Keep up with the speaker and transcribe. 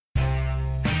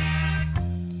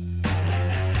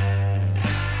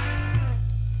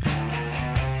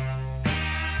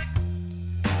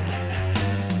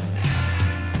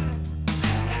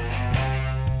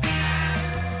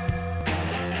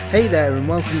Hey there and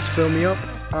welcome to Film Me Up.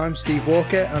 I'm Steve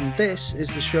Walker and this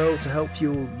is the show to help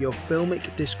fuel your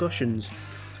filmic discussions,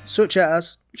 such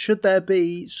as, should there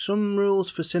be some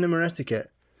rules for cinema etiquette?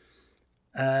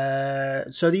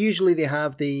 So usually they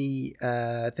have the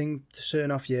thing to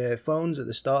turn off your phones at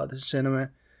the start of the cinema,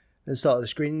 at the start of the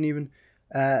screening even,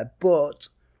 but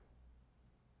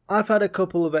I've had a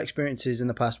couple of experiences in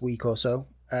the past week or so,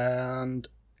 and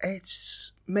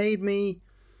it's made me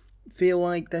feel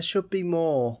like there should be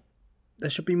more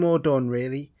done,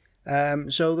 really.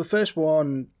 So the first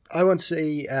one, I went to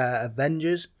see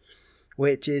Avengers,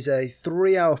 which is a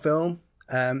 3-hour film.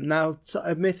 Now,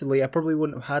 admittedly, I probably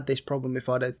wouldn't have had this problem if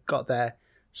I'd have got there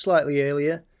slightly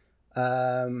earlier,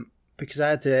 because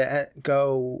I had to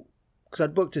go, because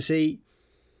I'd booked a seat,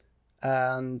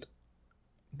 and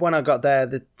when I got there,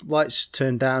 the lights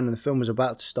turned down and the film was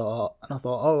about to start, and I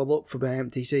thought, oh, look for my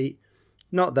empty seat.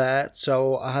 Not there,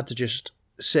 so I had to just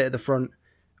sit at the front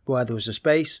where there was a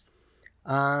space,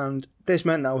 and this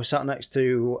meant that I was sat next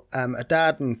to a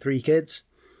dad and 3 kids.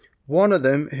 One of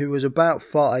them, who was about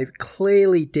 5,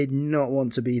 clearly did not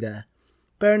want to be there.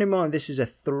 Bearing in mind, this is a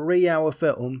 3-hour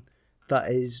film that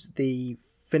is the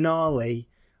finale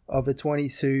of a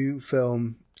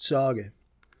 22-film saga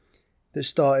that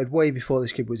started way before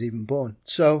this kid was even born.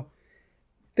 So,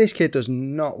 this kid does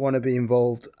not want to be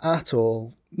involved at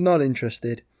all, not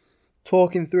interested.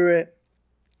 Talking through it,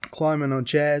 climbing on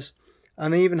chairs,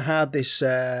 and they even had this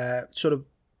sort of,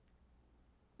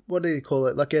 what do they call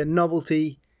it, like a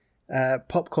novelty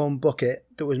popcorn bucket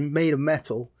that was made of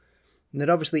metal, and they'd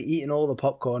obviously eaten all the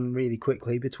popcorn really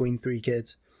quickly between 3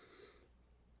 kids.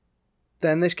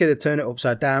 Then this kid had turned it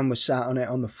upside down, was sat on it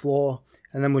on the floor,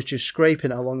 and then was just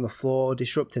scraping it along the floor,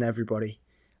 disrupting everybody.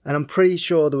 And I'm pretty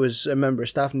sure there was a member of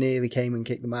staff nearly came and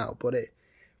kicked them out, but it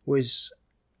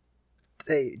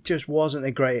just wasn't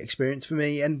a great experience for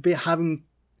me. And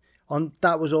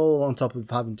that was all on top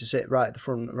of having to sit right at the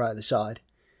front, right at the side.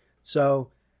 So,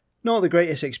 not the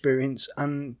greatest experience,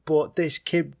 but this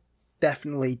kid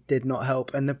definitely did not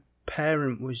help. And the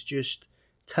parent was just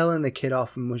telling the kid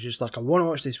off and was just like, I want to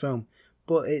watch this film.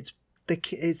 But it's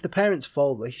the parent's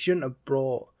fault. Like, he shouldn't have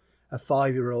brought a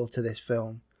 5-year-old to this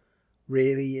film.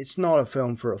 Really, it's not a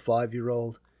film for a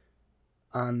 5-year-old.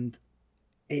 And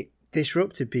it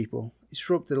disrupted people. It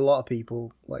disrupted a lot of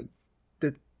people. Like,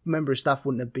 the member of staff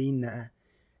wouldn't have been there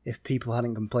if people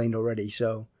hadn't complained already.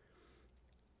 So,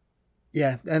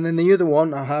 yeah. And then the other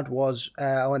one I had was,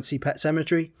 I went to see Pet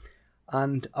Sematary.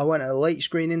 And I went at a late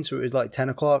screening, so it was like 10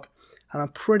 o'clock. And I'm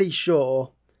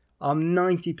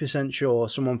 90% sure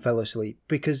someone fell asleep.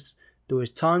 Because there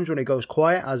was times when it goes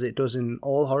quiet, as it does in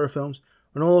all horror films,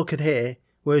 and all I could hear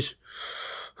was...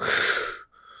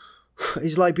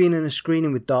 It's like being in a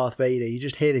screening with Darth Vader. You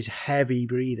just hear this heavy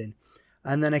breathing.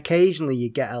 And then occasionally you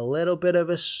get a little bit of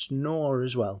a snore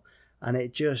as well. And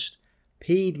it just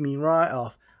peed me right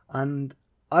off. And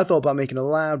I thought about making a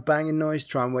loud banging noise to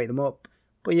try and wake them up.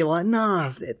 But you're like,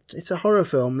 nah, it's a horror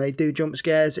film. They do jump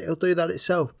scares. It'll do that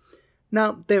itself.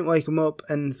 No, didn't wake them up.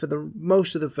 And for the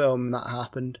most of the film that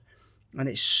happened. And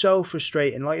it's so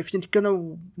frustrating. Like, if you're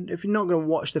not gonna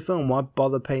watch the film, why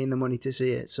bother paying the money to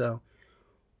see it? So,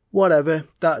 whatever.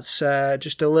 That's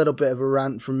just a little bit of a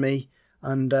rant from me.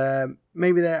 And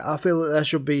maybe I feel that there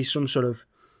should be some sort of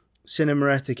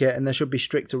cinema etiquette, and there should be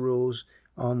stricter rules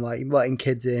on like letting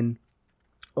kids in,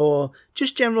 or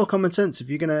just general common sense. If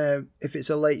it's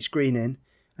a late screening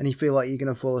and you feel like you're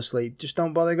gonna fall asleep, just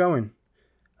don't bother going.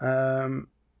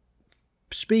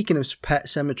 Speaking of Pet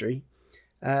Sematary,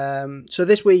 so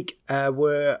this week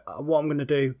what I'm gonna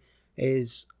do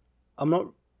is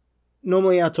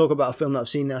normally I talk about a film that I've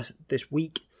seen this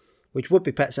week, which would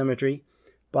be Pet Sematary,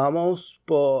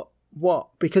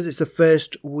 because it's the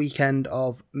first weekend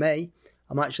of May,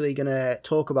 I'm actually going to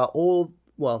talk about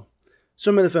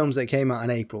some of the films that came out in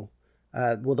April,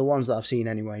 the ones that I've seen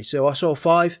anyway. So I saw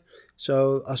 5.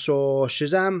 So I saw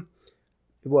Shazam,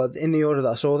 in the order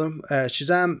that I saw them,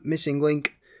 Shazam, Missing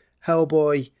Link,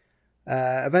 Hellboy,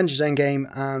 Avengers Endgame,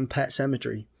 and Pet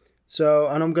Sematary. So,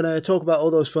 and I'm going to talk about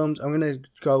all those films. I'm going to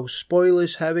go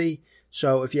spoilers heavy.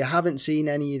 So if you haven't seen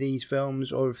any of these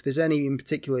films, or if there's any in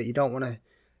particular you don't want to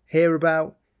hear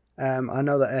about, I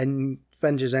know that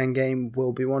Avengers Endgame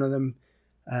will be one of them.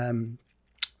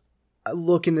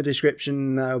 Look in the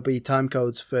description, there'll be time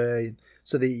codes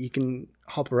so that you can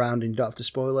hop around and you don't have to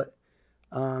spoil it.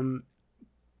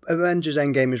 Avengers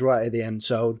Endgame is right at the end,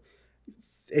 so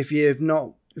if you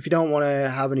don't want to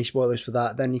have any spoilers for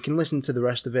that, then you can listen to the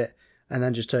rest of it and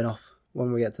then just turn off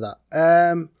when we get to that.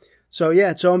 So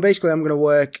I'm going to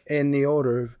work in the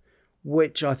order of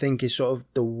which I think is sort of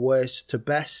the worst to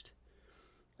best.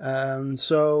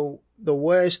 So the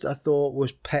worst I thought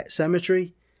was Pet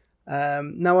Sematary.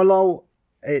 Now, although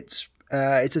it's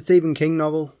a Stephen King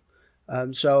novel,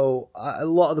 so a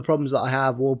lot of the problems that I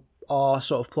have are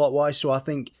sort of plot wise. So I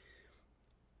think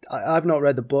I've not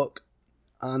read the book,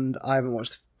 and I haven't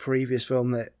watched the previous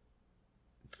film that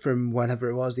from whenever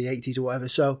it was, the 80s or whatever.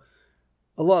 So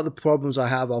a lot of the problems I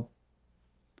have are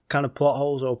kind of plot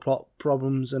holes or plot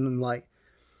problems, and like,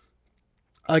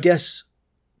 I guess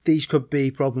these could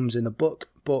be problems in the book,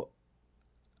 but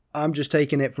I'm just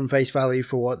taking it from face value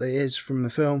for what it is from the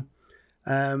film.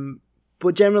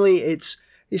 But generally, it's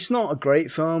not a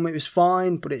great film. It was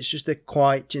fine, but it's just a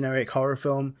quite generic horror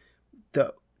film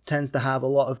that tends to have a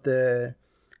lot of the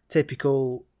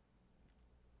typical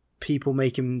people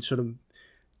making sort of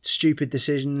stupid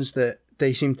decisions that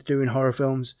they seem to do in horror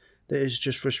films. That is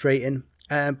just frustrating.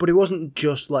 But it wasn't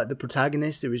just like the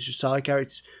protagonist, it was just side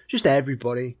characters, just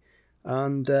everybody.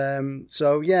 And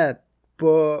so, yeah,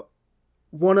 but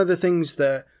one of the things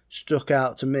that stuck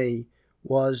out to me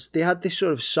was they had this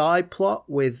sort of side plot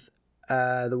with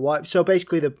the wife. So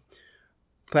basically, the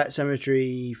Pet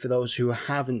Sematary, for those who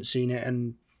haven't seen it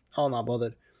and are not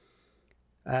bothered,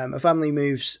 a family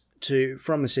moves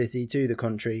from the city to the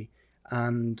country,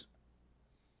 and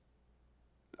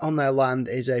on their land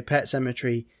is a pet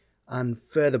cemetery, and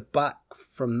further back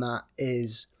from that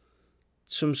is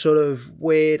some sort of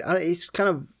weird, it's kind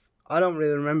of, I don't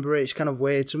really remember it, it's kind of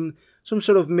weird, some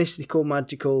sort of mystical,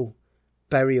 magical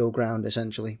burial ground,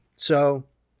 essentially. So,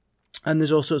 and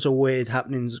there's all sorts of weird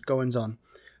happenings goings on.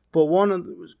 But one of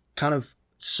the kind of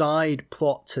side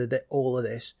plot to all of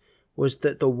this was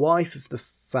that the wife of the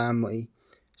family,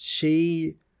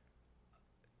 she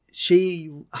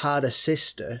had a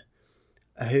sister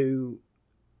who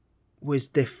was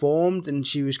deformed, and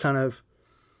she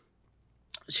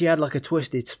had like a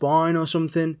twisted spine or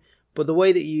something. But the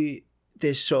way that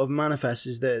this sort of manifests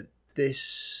is that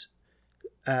this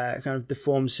kind of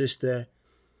deformed sister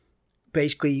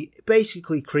basically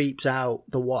creeps out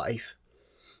the wife,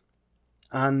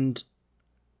 and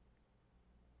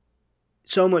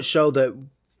so much so that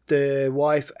the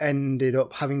wife ended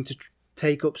up having to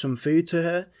take up some food to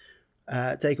her,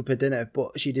 take up her dinner,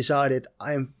 but she decided,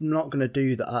 I am not going to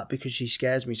do that because she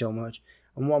scares me so much,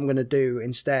 and what I'm going to do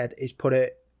instead is put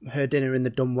her dinner in the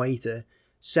dumbwaiter,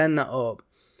 send that up.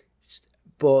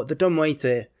 But the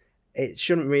dumbwaiter, it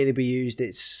shouldn't really be used,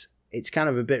 it's kind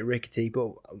of a bit rickety,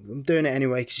 but I'm doing it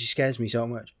anyway because she scares me so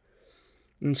much.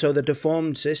 And so the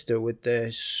deformed sister with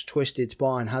the twisted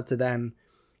spine had to then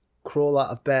crawl out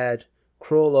of bed,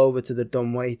 crawl over to the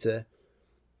dumbwaiter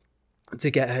to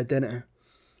get her dinner.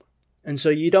 And so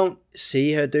you don't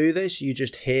see her do this, you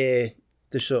just hear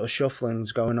the sort of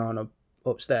shufflings going on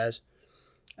upstairs.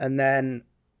 And then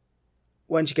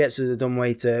when she gets to the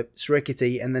dumbwaiter, it's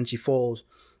rickety, and then she falls.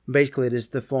 And basically, this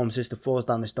deformed sister falls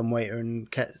down this dumbwaiter, and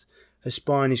her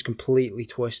spine is completely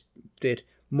twisted,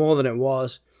 more than it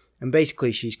was, and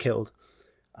basically she's killed.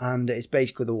 And it's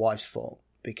basically the wife's fault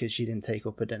because she didn't take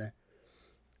up her dinner.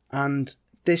 And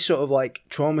this sort of like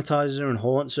traumatizes her and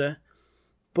haunts her.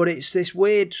 But it's this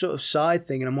weird sort of side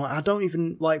thing, and I'm like, I don't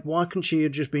even, like, why couldn't she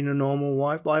have just been a normal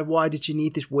wife? Like, why did she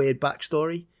need this weird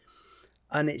backstory?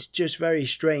 And it's just very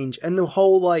strange. And the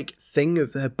whole, like, thing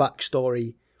of her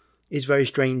backstory is very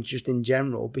strange just in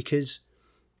general, because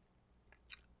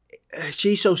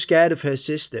she's so scared of her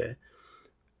sister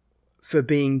for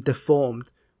being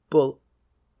deformed.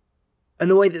 And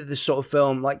the way that this sort of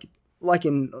film, like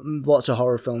in lots of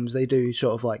horror films, they do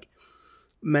sort of like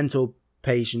mental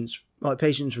patients, like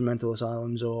patients from mental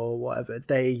asylums or whatever,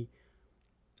 they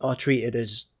are treated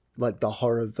as like the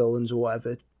horror villains or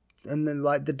whatever, and then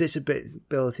like the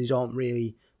disabilities aren't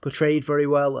really portrayed very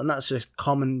well, and that's a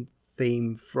common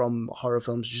theme from horror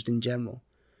films just in general.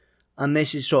 And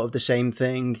this is sort of the same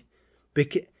thing.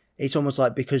 It's almost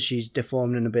like because she's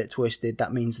deformed and a bit twisted,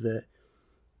 that means that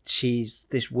she's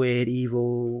this weird,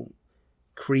 evil,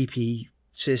 creepy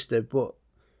sister. But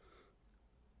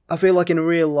I feel like in a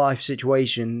real life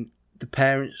situation, the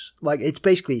parents, like, it's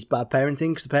bad parenting,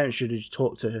 because the parents should have just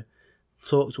talked to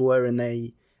her,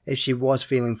 and if she was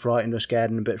feeling frightened or scared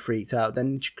and a bit freaked out,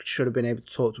 then she should have been able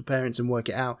to talk to her parents and work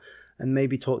it out, and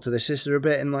maybe talk to the sister a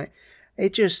bit, and like,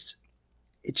 it just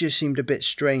seemed a bit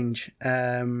strange.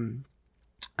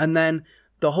 And then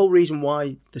the whole reason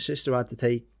why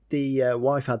the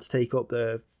wife had to take up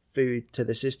the food to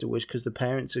the sister was because the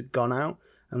parents had gone out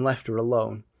and left her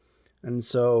alone. And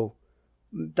so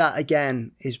that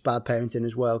again is bad parenting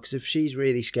as well, because if she's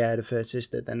really scared of her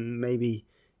sister, then maybe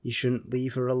you shouldn't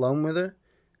leave her alone with her,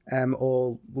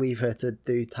 or leave her to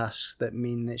do tasks that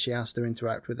mean that she has to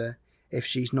interact with her if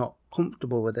she's not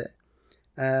comfortable with it.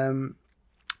 And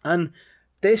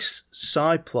this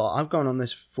side plot, I've gone on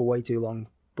this for way too long,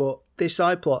 but this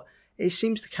side plot, it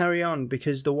seems to carry on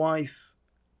because the wife,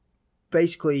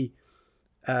 basically,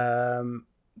 when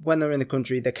they're in the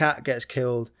country, the cat gets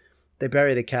killed, they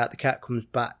bury the cat comes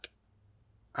back,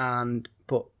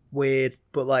 but weird,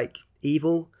 but like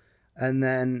evil, and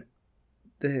then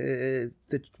the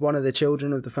one of the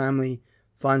children of the family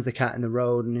finds the cat in the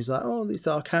road, and he's like, oh, it's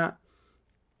our cat,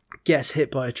 gets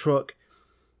hit by a truck,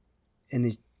 and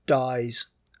he dies,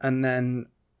 and then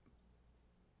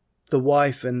the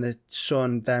wife and the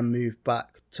son then move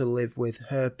back to live with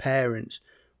her parents,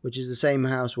 which is the same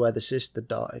house where the sister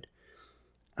died.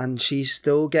 And she's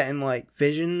still getting like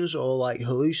visions or like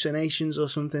hallucinations or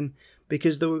something,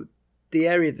 because the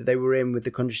area that they were in with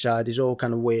the countryside is all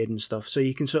kind of weird and stuff. So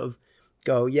you can sort of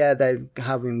go, yeah, they're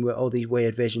having all these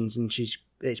weird visions, and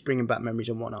it's bringing back memories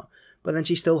and whatnot. But then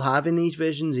she's still having these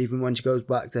visions even when she goes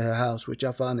back to her house, which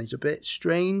I find is a bit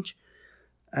strange.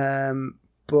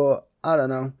 But I don't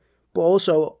know. But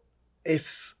also,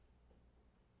 if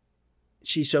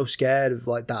she's so scared of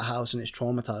like that house and it's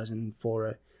traumatizing for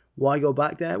her, why go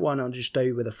back there? Why not just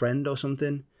stay with a friend or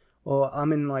something? Or, I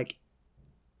mean, like,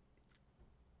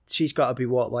 she's got to be,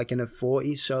 like in her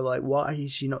 40s, so, like, why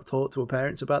is she not talked to her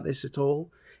parents about this at all?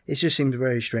 It just seems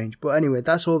very strange. But anyway,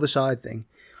 that's all the side thing.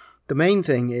 The main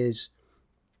thing is,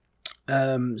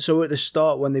 so at the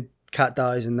start when the cat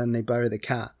dies and then they bury the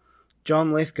cat,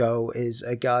 John Lithgow is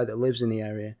a guy that lives in the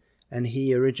area, and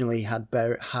he originally had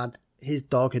his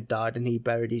dog had died, and he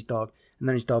buried his dog, and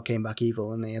then his dog came back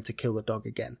evil, and they had to kill the dog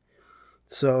again.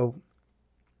 So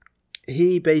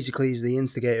he basically is the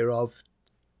instigator of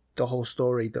the whole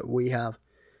story that we have,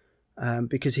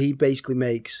 because he basically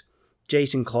makes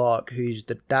Jason Clarke, who's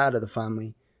the dad of the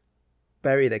family,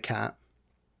 bury the cat,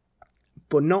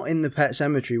 but not in the pet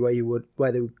cemetery where you would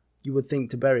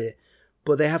think to bury it,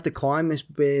 but they have to climb this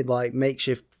weird like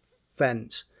makeshift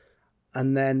fence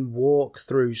and then walk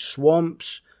through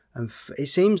swamps, and it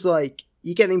seems like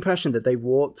you get the impression that they've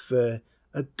walked for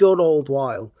a good old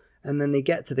while, and then they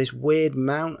get to this weird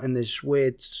mount and there's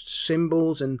weird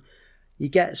symbols, and you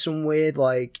get some weird,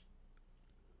 like,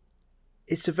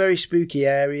 it's a very spooky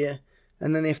area,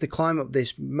 and then they have to climb up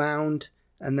this mound,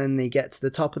 and then they get to the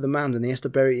top of the mound and they have to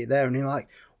bury it there, and you're like,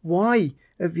 why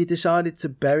have you decided to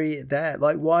bury it there?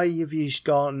 Like, why have you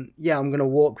gone, yeah, I'm going to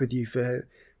walk with you for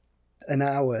an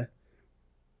hour,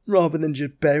 rather than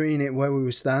just burying it where we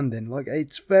were standing? Like,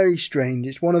 it's very strange.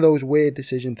 It's one of those weird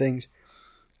decision things.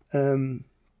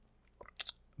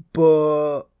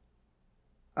 But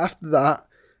after that,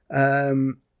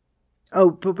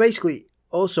 but basically,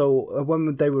 also,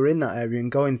 when they were in that area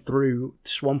and going through the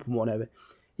swamp and whatever,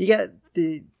 you get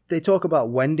they talk about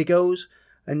Wendigos,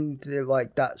 and they're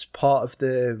like, that's part of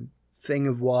the thing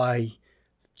of why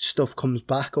stuff comes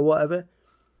back or whatever.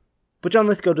 But John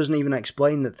Lithgow doesn't even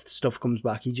explain that stuff comes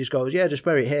back. He just goes, yeah, just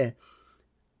bury it here.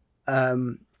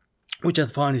 Which I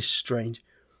find is strange.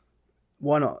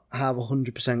 Why not have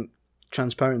 100%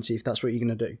 transparency if that's what you're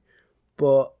going to do?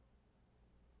 But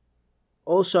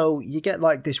also, you get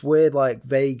like this weird, like,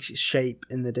 vague shape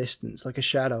in the distance, like a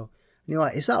shadow. And you're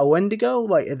like, is that a Wendigo?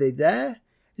 Like, are they there?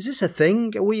 Is this a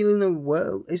thing? Are we in a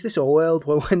world? Is this a world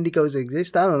where Wendigos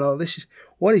exist? I don't know.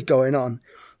 What is going on?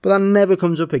 But that never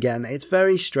comes up again. It's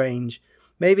very strange.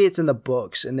 Maybe it's in the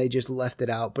books and they just left it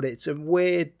out, but it's a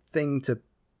weird thing to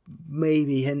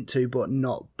maybe hint to, but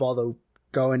not bother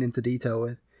going into detail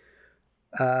with.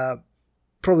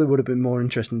 Probably would have been more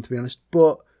interesting, to be honest.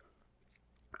 But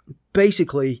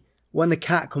basically, when the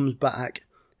cat comes back,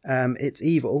 it's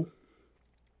evil.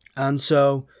 And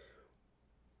so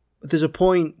there's a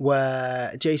point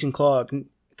where Jason Clarke,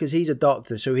 because he's a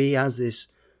doctor, so he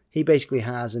basically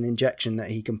has an injection that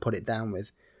he can put it down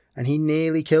with, and he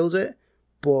nearly kills it,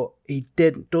 but he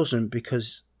doesn't,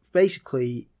 because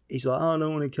basically he's like, oh, I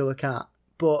don't want to kill a cat,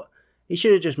 but he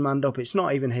should have just manned up. It's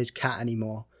not even his cat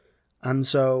anymore. And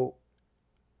so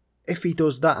if he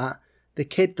does that, the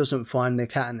kid doesn't find the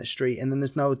cat in the street, and then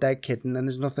there's no dead kid, and then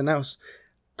there's nothing else.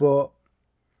 But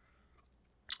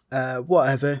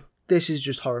whatever. This is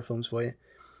just horror films for you.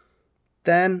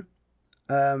 Then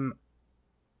he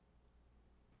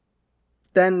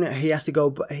has to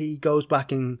go. He goes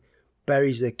back and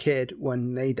buries the kid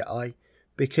when they die,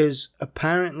 because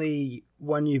apparently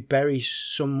when you bury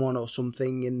someone or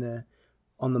something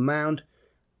on the mound,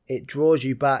 it draws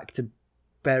you back to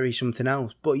bury something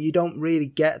else. But you don't really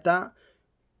get that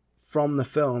from the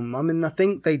film. I mean, I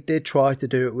think they did try to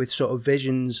do it with sort of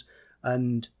visions,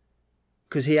 and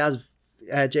because he has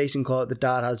Jason Clarke, the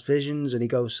dad, has visions, and he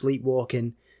goes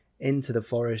sleepwalking into the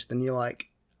forest, and you're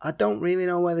like, I don't really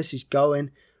know where this is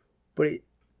going, but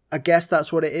I guess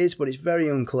that's what it is, but it's very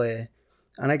unclear.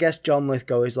 And I guess John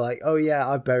Lithgow is like, oh yeah,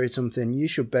 I've buried something, you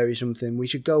should bury something, we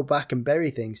should go back and bury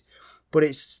things. But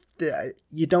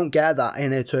you don't get that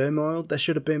inner turmoil. There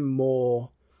should have been more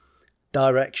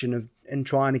direction of in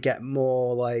trying to get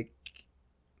more like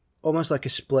almost like a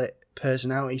split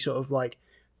personality, sort of like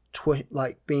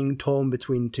like being torn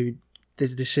between the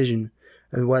decision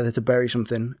of whether to bury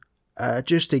something,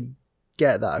 just to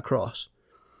get that across.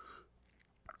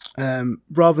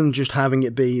 Rather than just having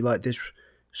it be like this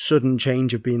sudden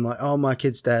change of being like, oh, my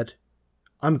kid's dead,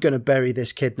 I'm gonna bury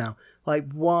this kid now.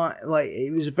 Like, why? Like,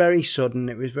 it was very sudden,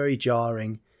 it was very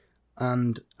jarring,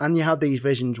 and you had these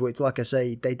visions which, like I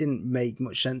say, they didn't make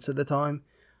much sense at the time.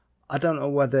 I don't know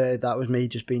whether that was me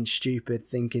just being stupid,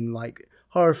 thinking like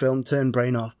horror film, turn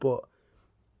brain off, but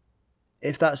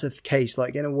if that's the case,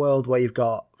 like in a world where you've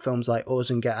got films like Us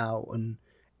and Get Out and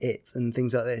It and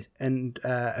things like this, and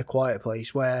A Quiet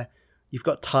Place, where you've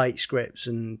got tight scripts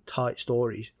and tight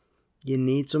stories, you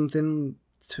need something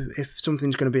to, if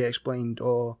something's going to be explained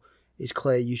or is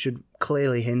clear, you should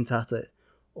clearly hint at it,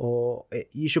 or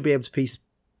you should be able to piece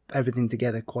everything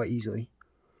together quite easily.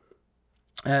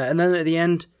 And then at the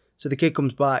end, so the kid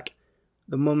comes back,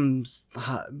 the mum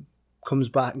comes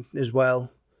back as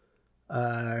well,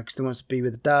 because he wants to be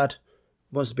with the dad,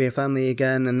 wants to be a family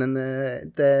again, and then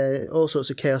there all sorts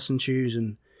of chaos ensues,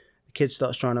 and the kid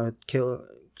starts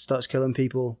killing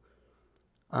people,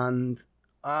 and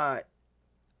I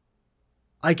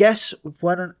guess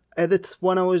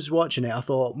when I was watching it, I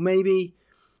thought maybe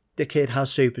the kid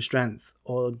has super strength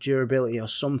or durability or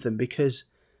something, because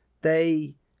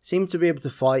they seem to be able to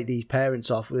fight these parents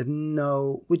off with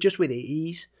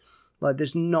ease. Like,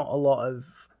 there's not a lot of,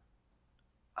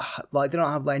 like, they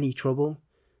don't have any trouble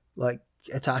like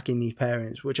attacking these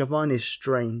parents, which I find is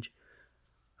strange,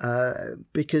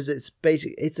 because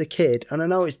it's a kid, and I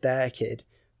know it's their kid,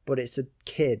 but it's a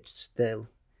kid still,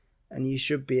 and you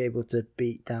should be able to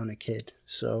beat down a kid.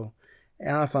 So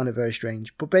I found it very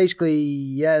strange. But basically,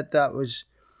 yeah, the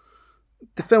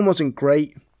film wasn't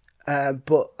great,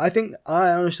 but I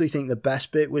honestly think the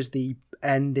best bit was the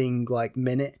ending like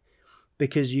minute,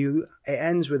 because it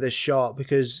ends with a shot,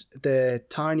 because the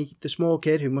small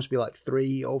kid, who must be like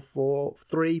 3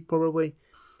 probably,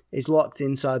 is locked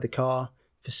inside the car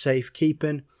for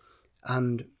safekeeping,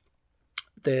 and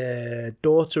the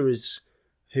daughter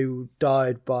who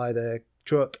died by the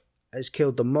truck has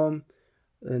killed the mum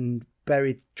and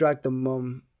dragged the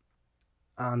mum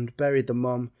and buried the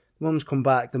mum. The mum's come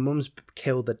back, the mum's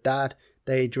killed the dad,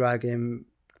 they drag him,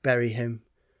 bury him,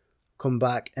 come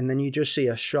back, and then you just see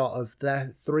a shot of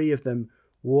the 3 of them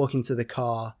walking to the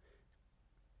car,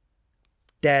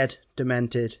 dead,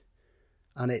 demented,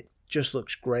 and it just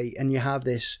looks great. And you have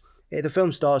the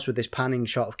film starts with this panning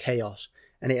shot of chaos,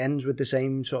 and it ends with the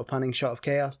same sort of panning shot of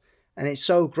chaos, and it's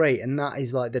so great. And that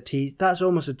is like the tease. That's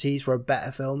almost a tease for a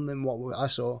better film than what I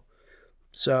saw.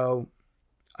 So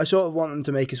I sort of want them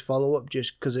to make us follow up,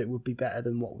 just because it would be better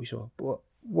than what we saw. But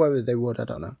whether they would, I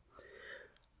don't know.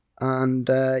 And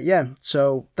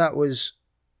so that was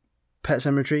Pet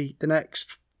Sematary. The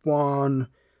next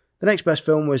best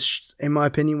film was, in my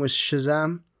opinion, was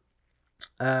Shazam.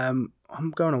 I'm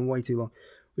going on way too long.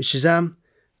 With Shazam,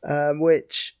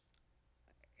 which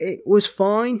it was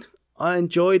fine. I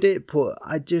enjoyed it, but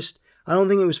I don't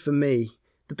think it was for me.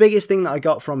 The biggest thing that I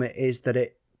got from it is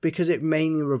that because it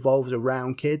mainly revolves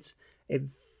around kids, it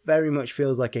very much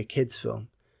feels like a kids film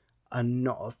and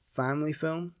not a family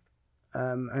film.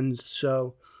 And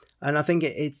I think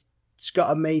it's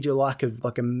got a major lack of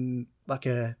an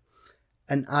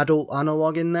adult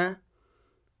analog in there,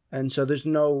 and so there's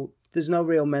no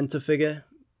real mentor figure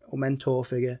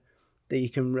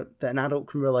that that an adult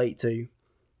can relate to,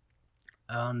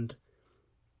 and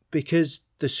because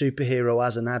the superhero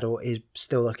as an adult is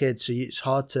still a kid, so it's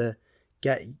hard to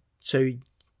get. So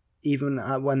even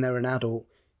when they're an adult,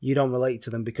 you don't relate to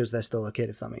them because they're still a kid,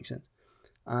 if that makes sense.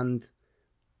 And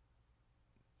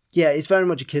yeah, it's very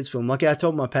much a kids' film. Like, I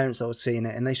told my parents I was seeing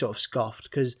it, and they sort of scoffed,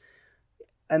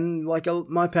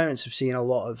 my parents have seen a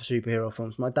lot of superhero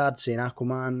films. My dad's seen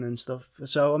Aquaman and stuff.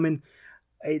 So I mean,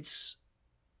 it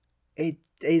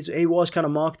was kind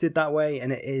of marketed that way,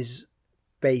 and it is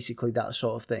basically that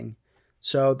sort of thing.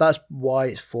 So that's why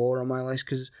it's 4 on my list,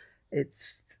 because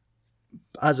it's,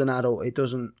 as an adult,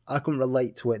 I couldn't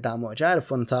relate to it that much. I had a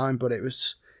fun time, but it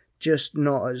was just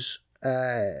not as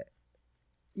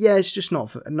it's just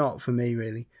not for me,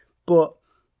 really. But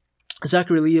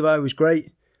Zachary Levi was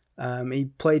great. He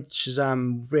played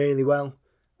Shazam really well,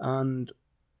 and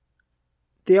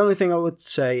the only thing I would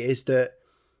say is that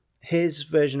his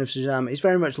version of Shazam is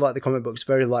very much like the comic books,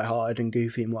 very lighthearted and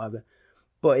goofy and whatever,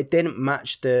 but it didn't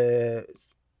match the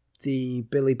the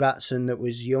Billy Batson that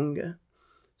was younger.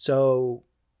 So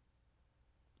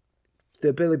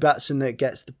the Billy Batson that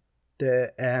gets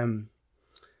the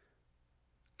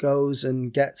goes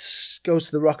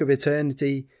to the Rock of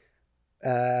Eternity,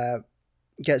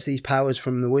 gets these powers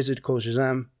from the wizard called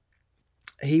Shazam.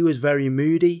 He was very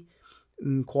moody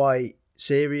and quite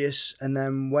serious, and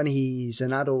then when he's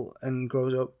an adult and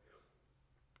grows up,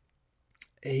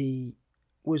 he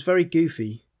was very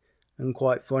goofy and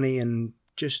quite funny and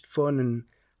just fun and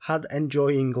had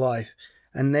enjoying life.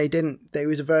 And he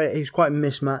was quite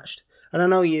mismatched. And I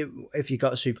know if you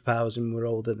got superpowers and were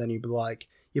older, then you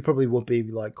probably would be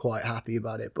like quite happy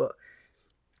about it, but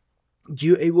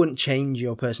it wouldn't change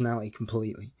your personality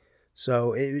completely.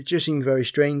 So it just seemed very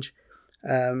strange.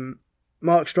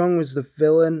 Mark Strong was the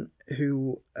villain,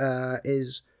 who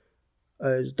is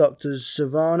Dr.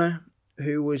 Sivana,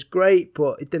 who was great,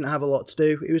 but it didn't have a lot to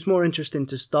do. It was more interesting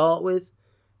to start with.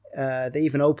 They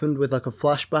even opened with like a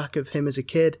flashback of him as a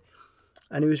kid,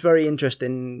 and it was very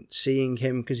interesting seeing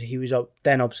him because he was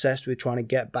then obsessed with trying to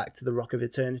get back to the Rock of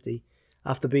Eternity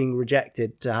after being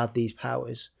rejected to have these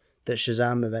powers that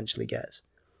Shazam eventually gets.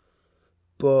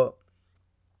 But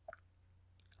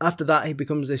after that, he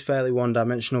becomes this fairly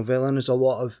one-dimensional villain, as a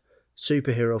lot of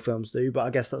superhero films do, but I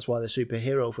guess that's why they're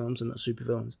superhero films and not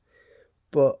supervillains.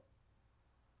 But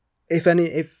if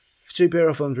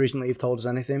superhero films recently have told us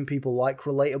anything, people like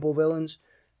relatable villains.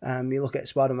 You look at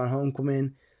Spider-Man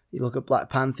Homecoming, you look at Black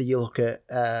Panther, you look at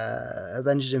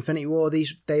Avengers Infinity War,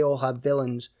 they all had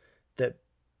villains that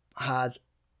had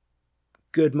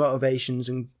good motivations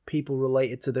and people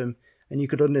related to them and you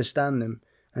could understand them.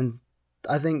 And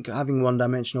I think having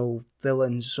one-dimensional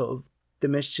villains sort of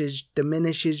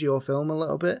diminishes your film a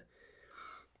little bit.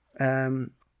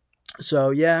 So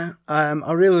yeah,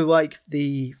 I really liked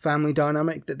the family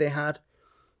dynamic that they had,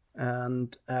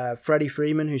 and Freddie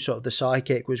Freeman, who's sort of the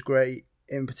sidekick, was great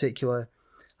in particular.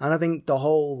 And I think the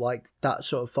whole that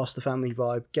sort of foster family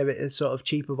vibe gave it a sort of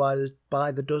cheaper by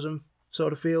the dozen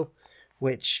sort of feel,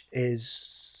 which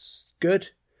is good.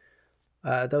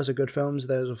 Those are good films.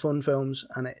 Those are fun films,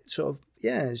 and it sort of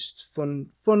it's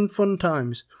fun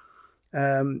times.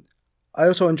 I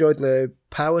also enjoyed the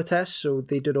power tests, so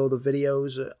they did all the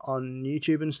videos on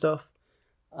YouTube and stuff,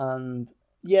 and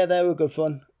yeah, they were good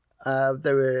fun.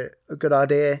 They were a good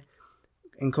idea,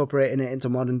 incorporating it into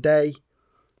modern day,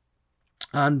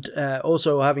 and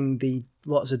also having the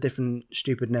lots of different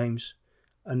stupid names,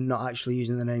 and not actually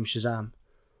using the name Shazam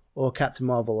or Captain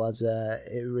Marvel as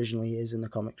it originally is in the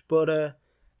comics. But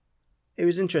it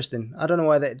was interesting. I don't know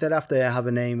why they'd have to have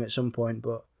a name at some point,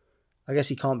 but I guess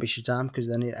he can't be Shazam because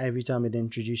then every time he'd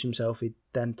introduce himself, he'd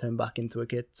then turn back into a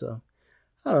kid. So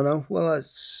I don't know. Well,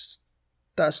 that's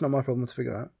not my problem to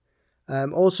figure out.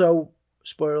 Also,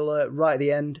 spoiler alert, right at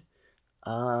the end,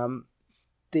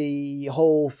 the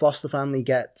whole foster family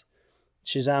get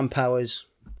Shazam powers,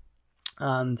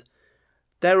 and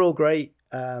they're all great.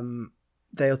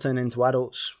 They'll turn into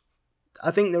adults.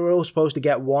 I think they were all supposed to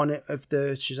get one of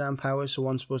the Shazam powers. So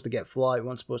one's supposed to get flight,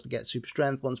 one's supposed to get super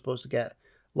strength, one's supposed to get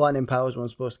lightning powers,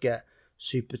 one's supposed to get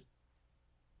super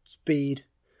speed.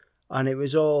 And it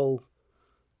was all...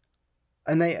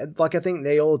 And they, I think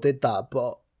they all did that,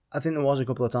 but I think there was a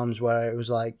couple of times where it was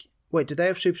like, wait, did they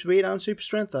have super speed and super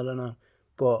strength? I don't know.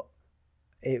 But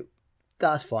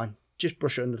that's fine. Just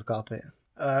brush it under the carpet.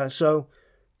 So,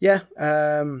 yeah.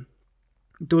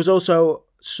 There was also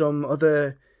some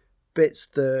other bits,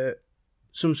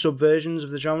 some subversions of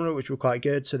the genre, which were quite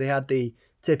good. So they had the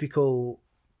typical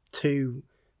two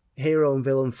hero and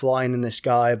villain flying in the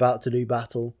sky about to do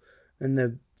battle, and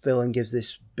the villain gives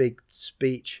this big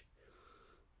speech.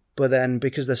 But then,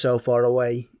 because they're so far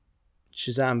away,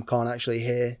 Shazam can't actually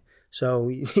hear. So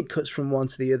it cuts from one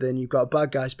to the other, and you've got a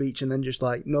bad guy speech, and then just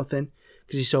nothing,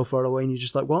 because he's so far away, and you're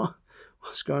just like, what?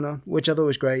 What's going on? Which I thought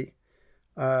was great.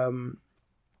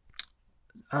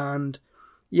 And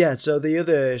yeah, so the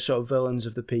other sort of villains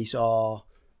of the piece are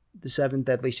the 7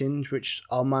 deadly sins, which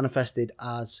are manifested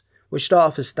which start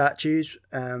off as statues,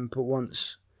 but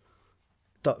once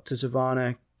Dr.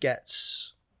 Sivana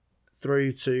gets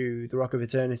through to the Rock of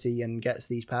Eternity and gets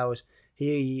these powers,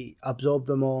 he absorbs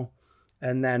them all,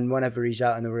 and then whenever he's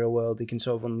out in the real world, he can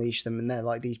sort of unleash them, and they're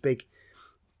like these big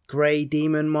grey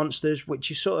demon monsters, which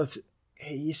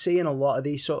you see in a lot of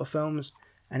these sort of films.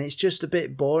 And it's just a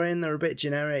bit boring. They're a bit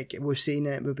generic. We've seen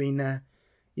it. We've been there.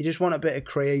 You just want a bit of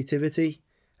creativity,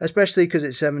 especially because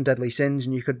it's 7 deadly sins,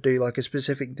 and you could do a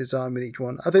specific design with each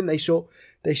one. I think they sort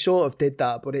of did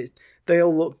that, but they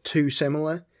all look too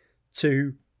similar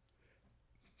to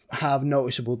have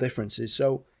noticeable differences.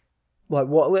 So,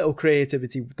 what little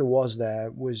creativity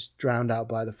there was drowned out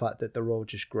by the fact that they're all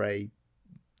just grey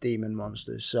demon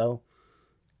monsters. So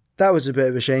that was a bit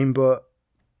of a shame, but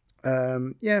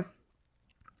yeah.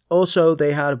 Also,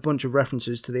 they had a bunch of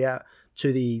references to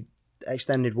the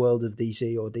extended world of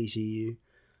DC or DCU,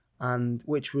 and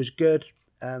which was good.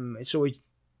 It's always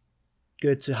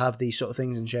good to have these sort of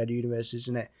things in shared universes,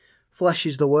 and it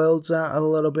fleshes the worlds out a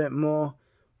little bit more.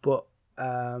 But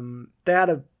they had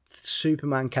a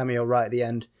Superman cameo right at the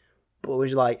end, but it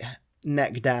was like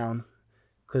neck down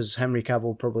because Henry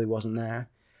Cavill probably wasn't there.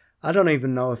 I don't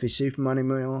even know if he's Superman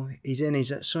anymore. He's in.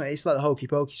 It's like the hokey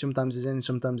pokey. Sometimes he's in,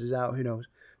 sometimes he's out. Who knows?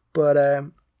 But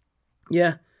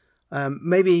yeah,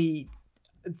 maybe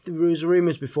there was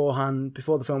rumours beforehand,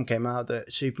 before the film came out,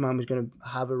 that Superman was going to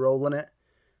have a role in it,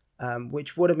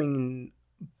 which would have been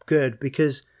good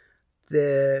because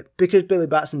Billy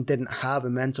Batson didn't have a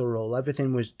mental role.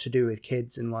 Everything was to do with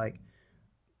kids, and like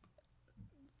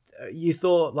you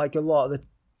thought, like a lot of the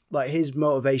his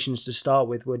motivations to start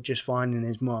with were just finding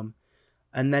his mum,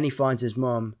 and then he finds his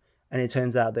mum, and it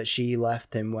turns out that she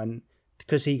left him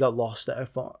because he got lost at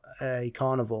a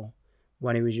carnival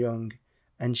when he was young,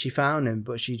 and she found him,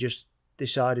 but she just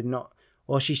decided not,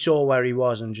 or she saw where he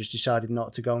was and just decided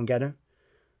not to go and get him.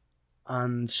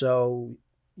 And so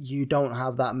you don't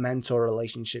have that mentor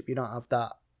relationship, you don't have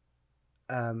that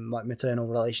like maternal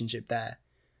relationship there,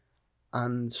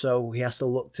 and so he has to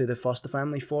look to the foster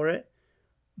family for it,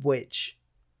 which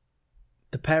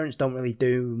the parents don't really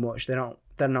do much.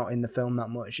 They're not in the film that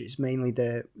much. It's mainly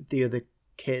the other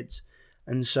kids.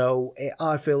 And so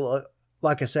I feel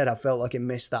like I said, I felt like it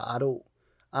missed that adult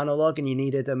analog, and you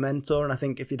needed a mentor. And I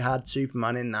think if you'd had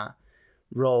Superman in that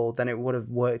role, then it would have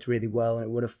worked really well, and it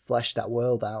would have fleshed that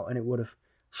world out, and it would have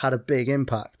had a big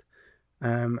impact.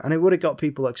 And it would have got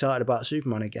people excited about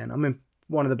Superman again. I mean,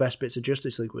 one of the best bits of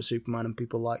Justice League was Superman, and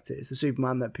people liked it. It's the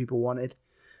Superman that people wanted.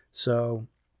 So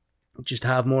just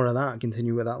have more of that and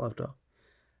continue with that left off.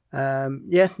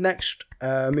 Yeah, next,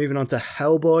 moving on to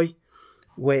Hellboy,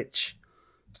 which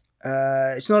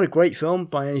it's not a great film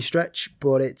by any stretch,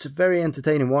 but it's a very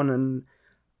entertaining one. And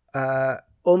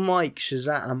unlike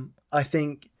Shazam, I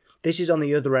think this is on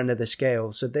the other end of the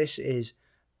scale. So this is,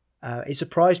 it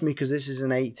surprised me because this is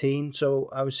an 18. So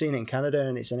I was seeing it in Canada,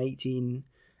 and it's an 18A.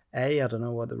 I don't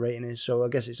know what the rating is. So I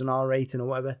guess it's an R rating or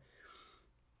whatever.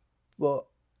 But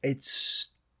it's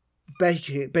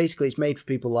basically it's made for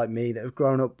people like me that have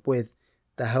grown up with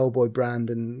the Hellboy brand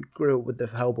and grew up with the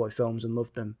Hellboy films and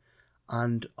loved them,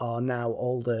 and are now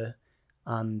older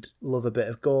and love a bit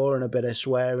of gore and a bit of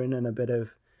swearing and a bit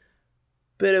of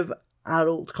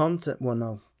adult content. Well,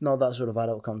 no, not that sort of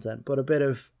adult content, but a bit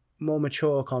of more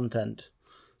mature content.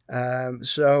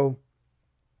 So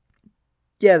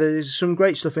yeah, there's some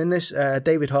great stuff in this.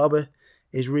 David Harbour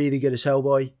is really good as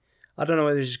Hellboy. I don't know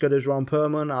whether he's as good as Ron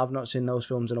Perlman. I've not seen those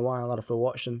films in a while. I'll have to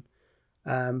watch them.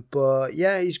 But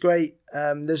yeah, he's great.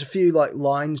 There's a few like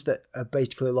lines that are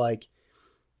basically like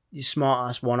your smart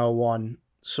ass 101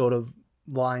 sort of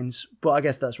lines, but I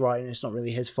guess that's right, and it's not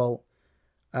really his fault.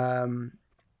 Yeah,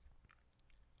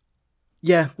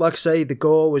 like I say, the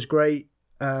gore was great.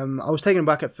 I was taken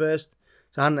aback at first,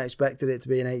 so I hadn't expected it to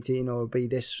be an 18 or be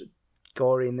this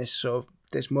gory and this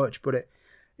much, but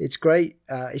it's great.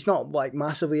 It's not like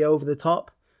massively over the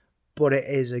top, but it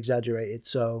is exaggerated,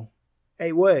 so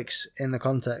it works in the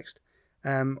context.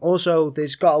 Also,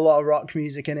 there's got a lot of rock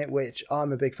music in it, which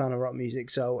I'm a big fan of rock music,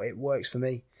 so it works for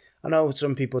me. I know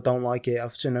some people don't like it.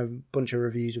 I've seen a bunch of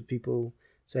reviews of people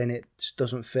saying it just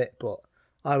doesn't fit, but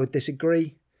I would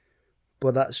disagree.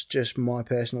 But that's just my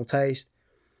personal taste.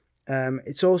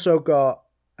 It's also got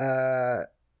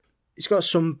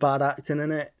some bad acting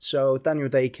in it. So Daniel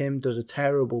Day-Kim does a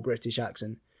terrible British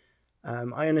accent.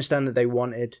 I understand that they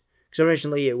wanted, because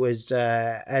originally it was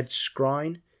Ed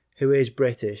Skrein, who is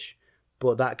British,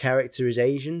 but that character is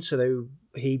Asian, so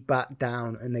he backed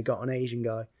down and they got an Asian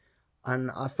guy.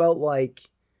 And I feel like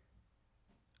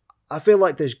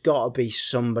there's got to be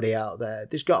somebody out there.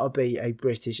 There's got to be a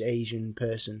British Asian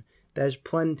person. There's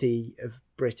plenty of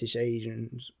British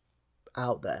Asians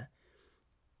out there.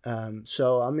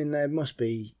 So, I mean, there must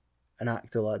be an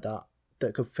actor like that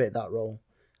could fit that role.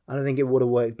 And I think it would have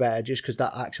worked better just because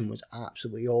that accent was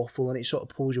absolutely awful and it sort of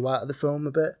pulls you out of the film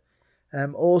a bit.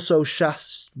 Also,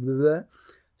 Sasha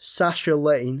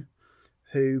Lane,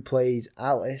 who plays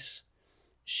Alice,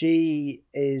 she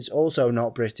is also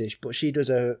not British, but she does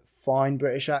a fine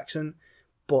British accent,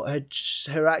 but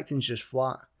her acting's just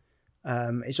flat.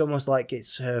 It's almost like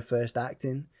it's her first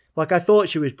acting. Like, I thought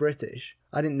she was British.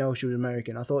 I didn't know she was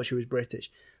American. I thought she was British.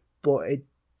 But it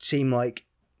seemed like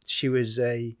she was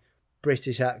a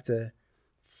British actor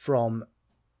from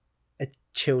a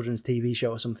children's TV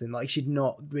show or something. Like, she'd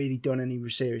not really done any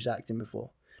serious acting before.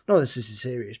 no, this is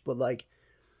serious, but like,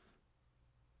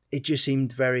 it just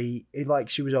seemed like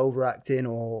she was overacting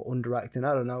or underacting.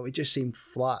 I don't know. It just seemed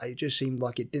flat. It just seemed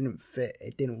like it didn't fit.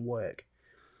 It didn't work.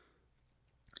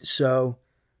 So,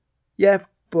 yeah,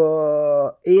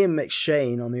 but Ian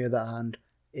McShane, on the other hand,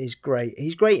 is great.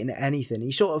 He's great in anything.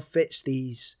 He sort of fits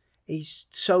these. He's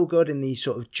so good in these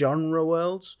sort of genre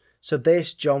worlds. So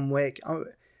this, John Wick,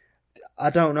 I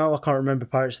don't know. I can't remember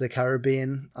Pirates of the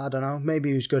Caribbean. I don't know. Maybe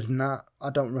he was good in that. I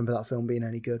don't remember that film being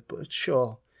any good, but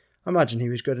sure. I imagine he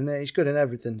was good in it. He's good in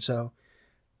everything. So,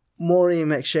 more Ian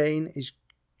McShane is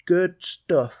good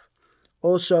stuff.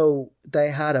 Also,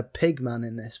 they had a pigman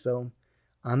in this film,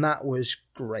 and that was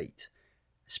great.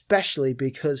 Especially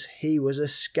because he was a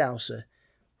Scouser,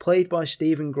 played by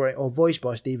Stephen Graham, or voiced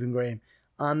by Stephen Graham,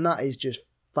 and that is just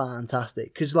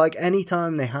fantastic. Because, like,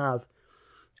 anytime they have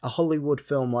a Hollywood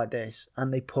film like this,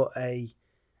 and they put a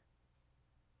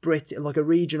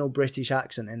regional British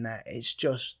accent in there,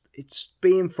 it's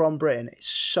being from Britain, it's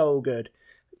so good.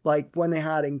 Like when they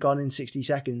had in Gone in 60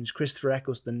 Seconds, Christopher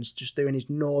Eccleston's just doing his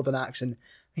northern accent.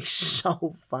 He's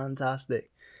so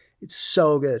fantastic. It's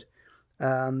so good.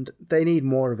 And they need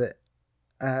more of it.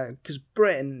 Because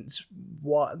Britain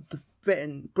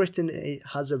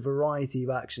has a variety of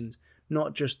accents,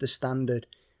 not just the standard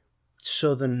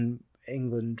southern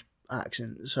England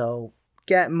accent. So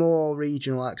get more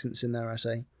regional accents in there, I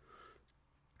say.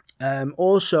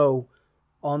 Also,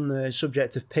 on the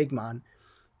subject of Pigman,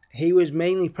 he was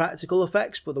mainly practical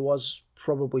effects, but there was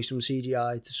probably some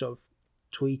CGI to sort of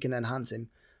tweak and enhance him.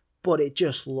 But it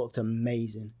just looked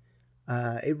amazing.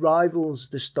 It rivals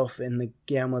the stuff in the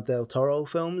Guillermo del Toro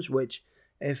films, which,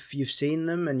 if you've seen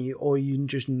them and you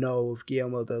just know of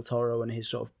Guillermo del Toro and his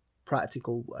sort of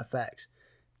practical effects,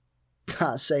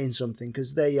 that's saying something,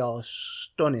 because they are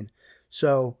stunning.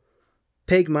 So,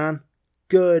 Pigman,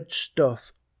 good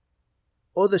stuff.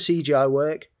 Other CGI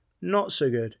work, not so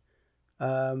good.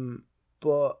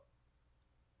 But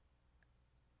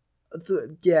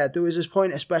there was this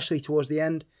point, especially towards the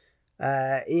end.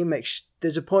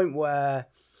 There's a point where,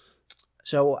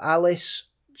 so Alice,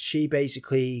 she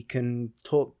basically can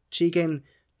talk. She can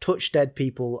touch dead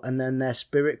people, and then their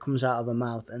spirit comes out of her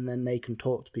mouth, and then they can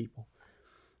talk to people.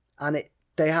 And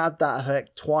they have that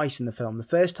effect twice in the film. The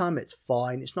first time it's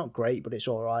fine, it's not great, but it's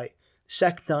all right.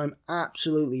 Second time,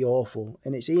 absolutely awful.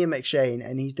 And it's Ian McShane,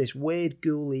 and he's this weird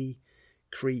ghouly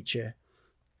creature.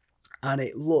 And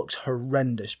it looks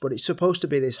horrendous, but it's supposed to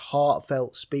be this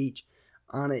heartfelt speech.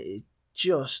 And it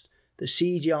just, the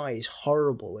CGI is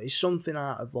horrible. It's something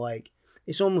out of like,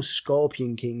 it's almost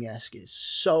Scorpion King-esque. It's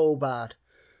so bad.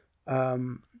 But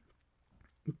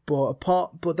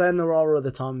then there are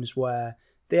other times where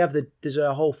there's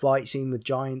a whole fight scene with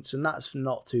giants, and that's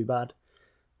not too bad.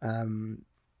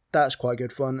 That's quite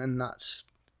good fun, and that's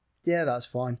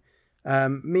fine.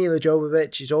 Mila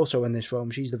Jovovich is also in this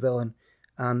film. She's the villain,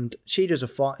 and she does a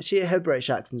fight. Her British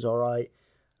accent's all right.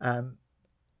 Her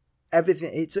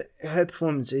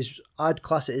performance is, I'd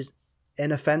class it as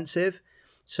inoffensive.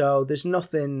 So there's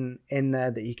nothing in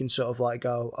there that you can sort of like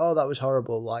go, oh, that was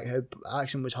horrible. Like her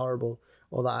accent was horrible,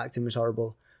 or that acting was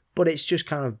horrible. But it's just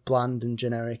kind of bland and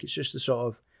generic. It's just a sort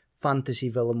of fantasy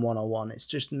villain 101. It's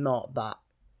just not that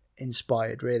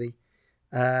inspired, really.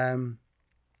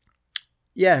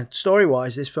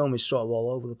 Story-wise, this film is sort of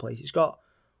all over the place. It's got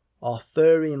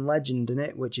Arthurian legend in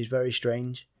it, which is very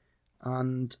strange,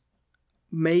 and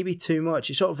maybe too much.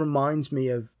 It sort of reminds me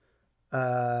of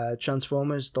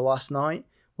Transformers: The Last Knight,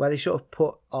 where they sort of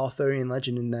put Arthurian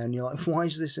legend in there, and you're like, why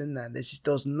is this in there? This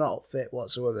does not fit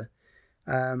whatsoever.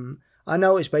 I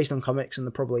know it's based on comics, and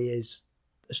there probably is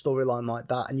a storyline like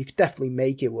that, and you could definitely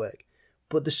make it work.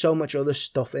 But there's so much other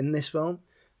stuff in this film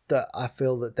that I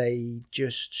feel that they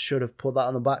just should have put that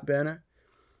on the back burner.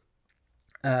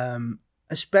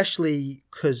 Especially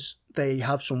because they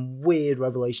have some weird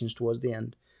revelations towards the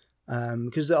end.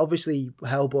 Because obviously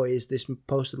Hellboy is this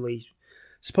supposedly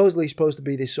supposed to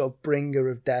be this sort of bringer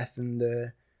of death and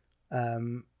the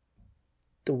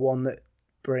one that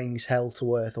brings hell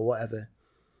to earth or whatever.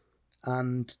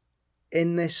 And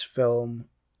in this film,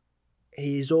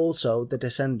 he is also the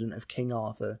descendant of King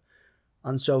Arthur,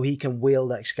 and so he can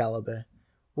wield Excalibur,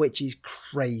 which is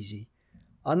crazy.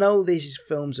 I know these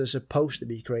films are supposed to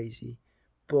be crazy,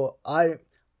 but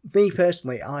me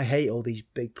personally, I hate all these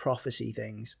big prophecy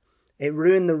things. It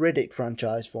ruined the Riddick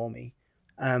franchise for me,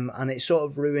 and it sort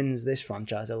of ruins this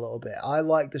franchise a little bit. I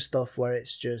like the stuff where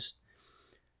it's just,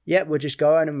 we're just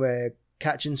going and we're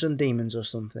catching some demons or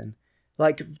something.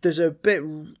 Like, there's a bit,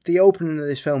 the opening of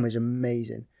this film is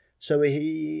amazing. So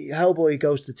Hellboy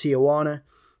goes to Tijuana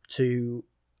to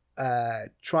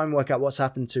try and work out what's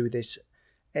happened to this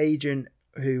agent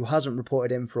who hasn't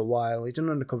reported in for a while. He's an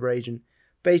undercover agent.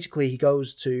 Basically, he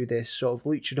goes to this sort of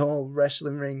luchador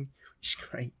wrestling ring, which is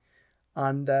great.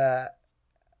 And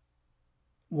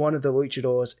one of the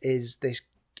luchadors is this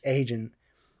agent.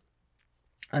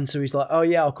 And so he's like, oh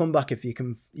yeah, I'll come back if you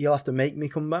can. You'll have to make me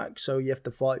come back, so you have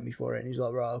to fight me for it. And he's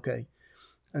like, right, okay.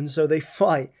 And so they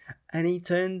fight, and he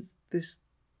turns this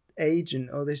agent,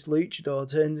 or this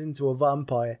luchador, turns into a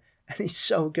vampire. And he's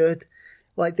so good.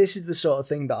 Like, this is the sort of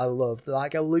thing that I love.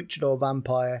 Like a luchador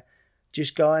vampire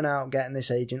just going out, getting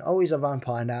this agent. Oh, he's a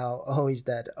vampire now. Oh, he's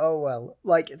dead. Oh, well.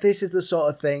 Like, this is the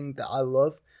sort of thing that I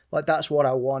love. Like, that's what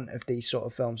I want of these sort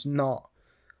of films. Not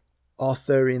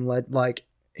Arthurian led. Like,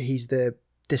 he's the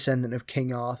descendant of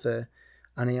King Arthur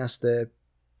and he has to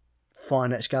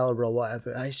find Excalibur or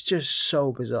whatever. It's just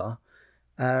so bizarre.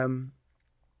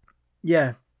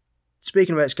 Yeah.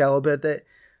 Speaking of Excalibur,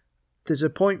 there's a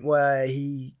point where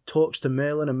he talks to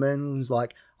Merlin, and Merlin's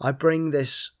like, I brought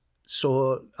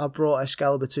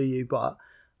Excalibur to you, but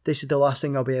this is the last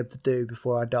thing I'll be able to do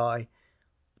before I die.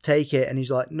 Take it. And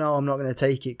he's like, no, I'm not going to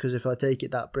take it, because if I take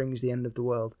it, that brings the end of the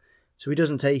world. So he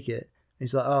doesn't take it.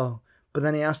 He's like, oh, but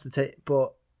then he has to take,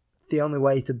 but the only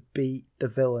way to beat the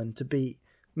villain, to beat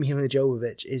Milla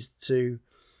Jovovich, is to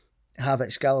have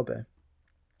Excalibur.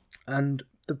 And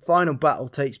the final battle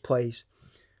takes place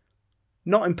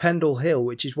not in Pendle Hill,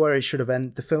 which is where it should have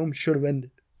ended. The film should have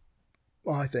ended,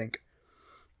 I think.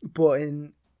 But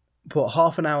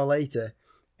half an hour later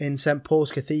in St.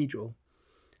 Paul's Cathedral.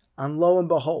 And lo and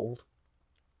behold,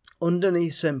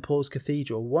 underneath St. Paul's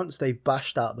Cathedral, once they've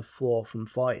bashed out the floor from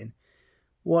fighting,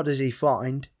 what does he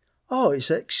find? Oh,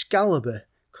 it's Excalibur,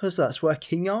 because that's where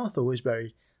King Arthur was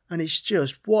buried. And it's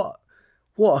just, what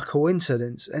a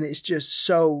coincidence. And it's just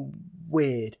so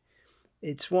weird.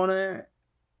 It's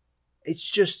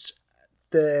just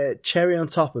the cherry on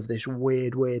top of this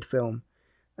weird film.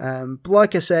 But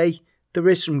like I say, there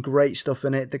is some great stuff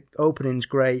in it. The opening's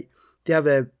great. They have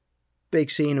a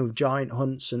big scene of giant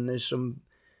hunts, and there's some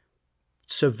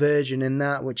subversion in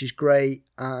that, which is great.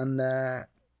 And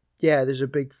there's a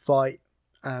big fight,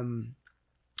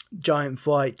 giant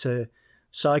fight to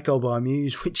Psycho by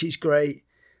Muse, which is great.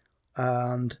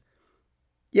 And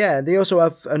yeah, they also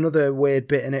have another weird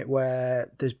bit in it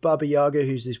where there's Baba Yaga,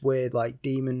 who's this weird like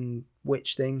demon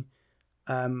witch thing,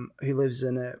 who lives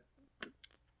in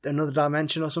another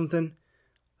dimension or something,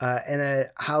 in a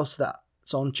house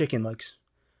that's on chicken legs,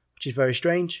 which is very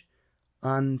strange.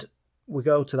 And we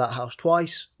go to that house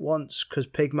twice. Once because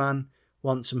Pigman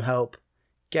wants some help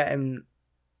getting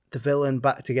the villain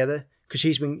back together, because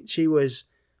she was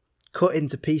cut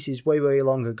into pieces way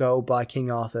long ago by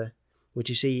King Arthur, which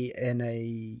you see in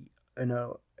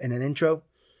an intro,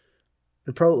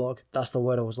 the prologue. That's the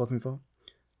word I was looking for.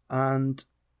 And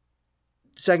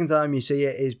the second time you see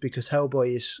it is because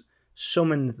Hellboy is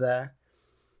summoned there,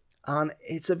 and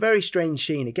it's a very strange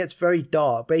scene. It gets very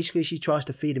dark. Basically, she tries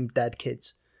to feed him dead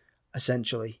kids,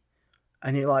 essentially,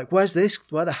 and you're like, "Where's this?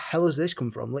 Where the hell has this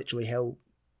come from?" Literally,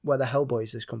 where the Hellboy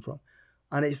has this come from?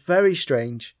 And it's very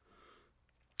strange.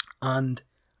 And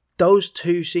those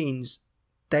two scenes,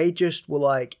 they just were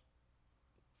like,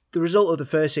 the result of the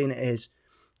first scene is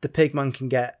the Pigman can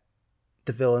get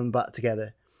the villain back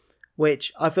together,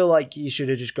 which I feel like you should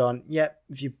have just gone, yep,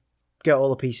 if you get all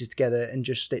the pieces together and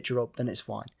just stitch her up, then it's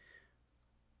fine.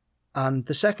 And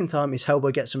the second time is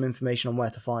Hellboy gets some information on where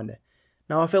to find her.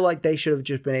 Now I feel like they should have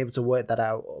just been able to work that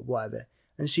out or whatever.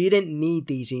 And so you didn't need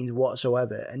these scenes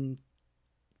whatsoever. And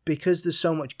because there's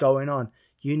so much going on,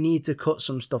 you need to cut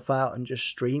some stuff out and just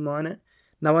streamline it.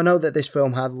 Now, I know that this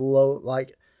film had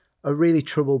a really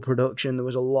troubled production. There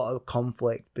was a lot of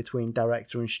conflict between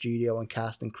director and studio and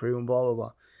cast and crew and blah, blah,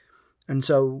 blah. And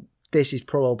so this is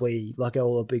probably like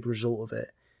all a big result of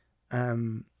it.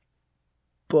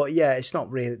 But yeah, it's not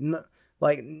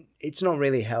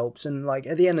really helped. And like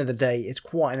at the end of the day, it's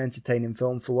quite an entertaining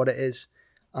film for what it is.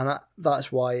 And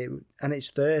that's why, and it's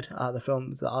third out of the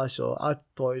films that I saw. I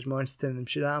thought it was more entertaining than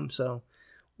Shazam, so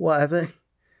whatever.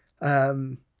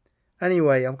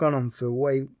 Anyway, I've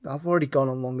already gone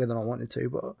on longer than I wanted to,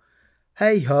 but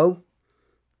hey ho.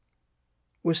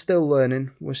 We're still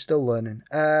learning.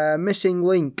 Missing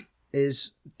Link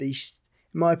is, in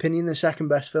my opinion, the second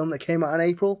best film that came out in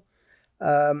April.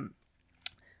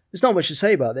 There's not much to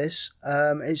say about this.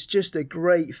 It's just a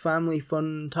great family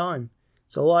fun time.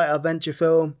 It's a light adventure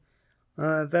film,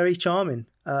 very charming.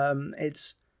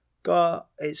 It's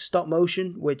stop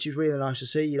motion, which is really nice to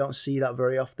see. You don't see that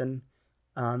very often,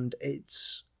 and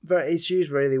it's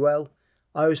used really well.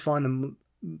 I always find them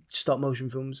stop motion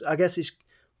films. I guess it's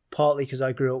partly because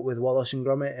I grew up with Wallace and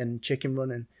Gromit and Chicken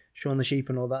Run and Shaun the Sheep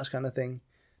and all that kind of thing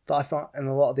that I found, and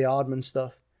a lot of the Aardman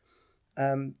stuff.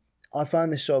 I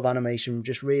find this sort of animation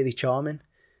just really charming.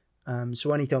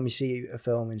 So anytime you see a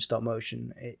film in stop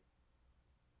motion,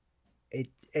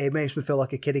 it makes me feel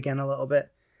like a kid again a little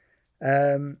bit.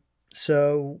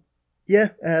 So yeah,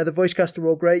 the voice cast are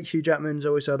all great. Hugh Jackman,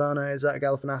 Zoe Saldana, Zach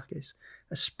Galifianakis,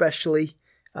 especially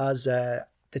as the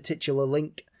titular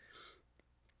Link.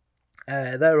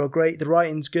 They're all great. The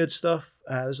writing's good stuff.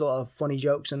 There's a lot of funny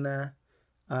jokes in there,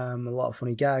 a lot of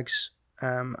funny gags,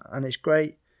 and it's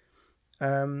great.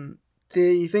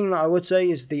 The thing that I would say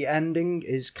is the ending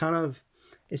is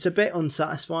it's a bit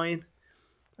unsatisfying.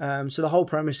 So the whole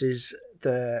premise is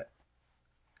the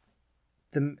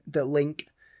Link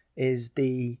is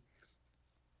the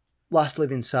last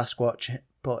living Sasquatch,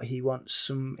 but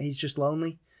he's just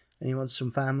lonely and he wants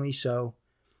some family, so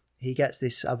he gets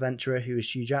this adventurer who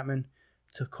is Hugh Jackman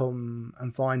to come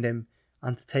and find him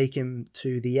and to take him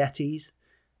to the Yetis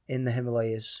in the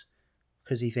Himalayas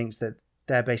because he thinks that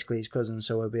they're basically his cousins,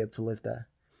 so he'll be able to live there.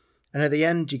 And at the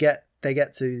end, they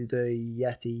get to the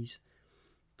Yetis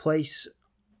place,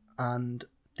 and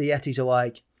the Yetis are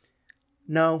like,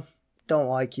 "No, don't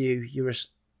like you. You're a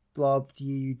slob.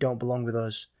 You don't belong with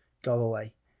us. Go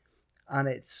away." And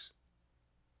it's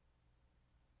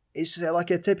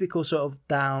like a typical sort of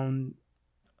down,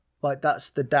 like that's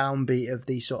the downbeat of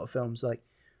these sort of films,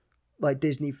 like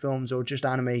Disney films or just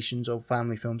animations or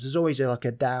family films. There's always like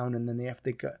a down, and then they have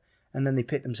to go, and then they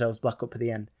pick themselves back up at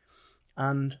the end.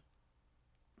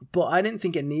 But I didn't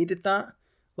think it needed that.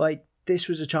 Like, this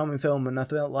was a charming film, and I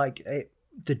felt like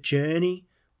the journey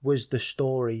was the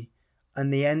story,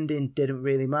 and the ending didn't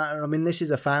really matter. I mean, this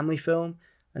is a family film,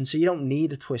 and so you don't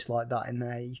need a twist like that in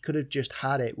there. You could have just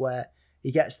had it where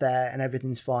he gets there and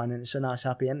everything's fine, and it's a nice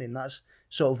happy ending. That's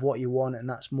sort of what you want, and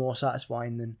that's more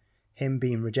satisfying than him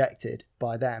being rejected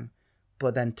by them,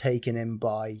 but then taken in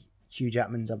by Hugh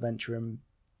Jackman's adventure, and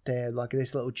they're like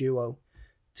this little duo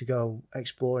to go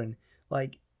exploring.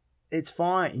 Like, it's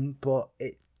fine, but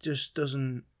it just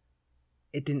doesn't.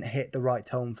 It didn't hit the right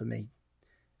tone for me.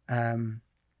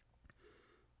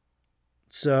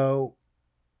 So,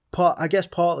 I guess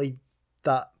partly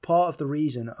that part of the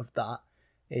reason of that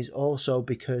is also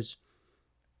because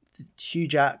Hugh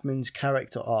Jackman's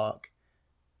character arc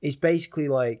is basically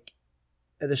like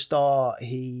at the start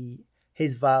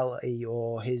his valet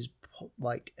or his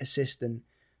like assistant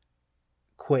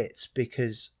quits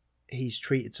because he's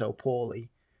treated so poorly.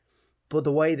 But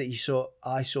the way that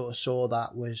I sort of saw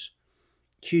that was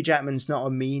Hugh Jackman's not a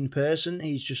mean person.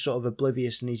 He's just sort of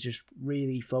oblivious, and he's just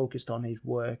really focused on his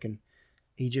work, and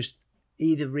he just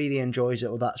either really enjoys it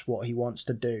or that's what he wants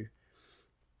to do.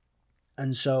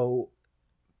 And so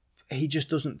he just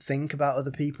doesn't think about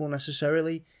other people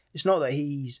necessarily. It's not that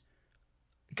he's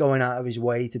going out of his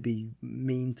way to be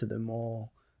mean to them or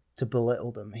to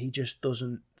belittle them. He just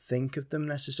doesn't think of them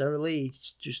necessarily.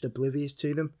 He's just oblivious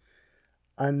to them.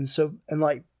 And so, and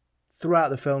like throughout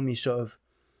the film, you sort of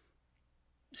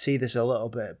see this a little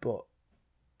bit, but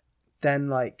then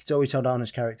like Zoe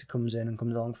Saldana's character comes in and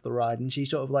comes along for the ride, and she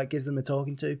sort of like gives them a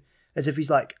talking to, as if he's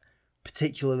like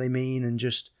particularly mean and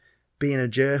just being a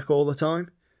jerk all the time.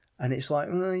 And it's like,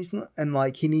 well, he's not, and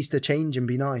like he needs to change and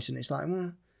be nice. And it's like,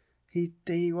 well,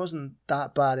 he wasn't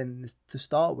that bad to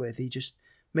start with. He just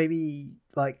maybe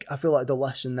like I feel like the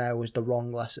lesson there was the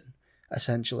wrong lesson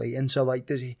essentially. And so like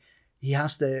he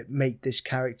has to make this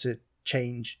character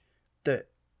change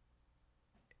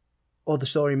or the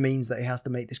story means that he has to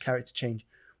make this character change,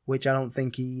 which I don't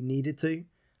think he needed to.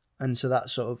 And so that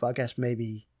sort of, I guess,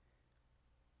 maybe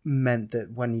meant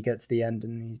that when you get to the end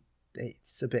and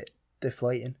it's a bit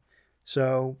deflating.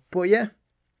 So, but yeah,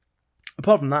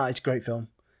 apart from that, it's a great film.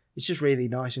 It's just really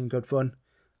nice and good fun.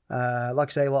 Like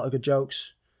I say, a lot of good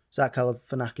jokes. Zach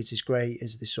Galifianakis is great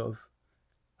as this sort of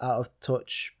out of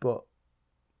touch but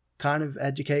kind of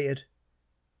educated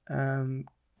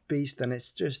beast, and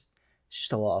it's just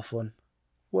a lot of fun,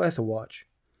 worth a watch.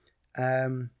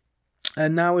 And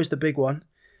now is the big one.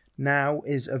 Now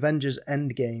is Avengers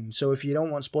Endgame. So if you don't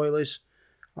want spoilers,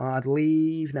 I'd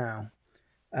leave now.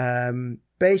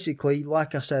 Basically,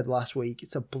 like I said last week,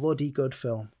 it's a bloody good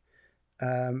film.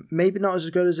 Maybe not as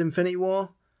good as Infinity War,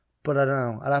 but I don't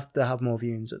know. I'd have to have more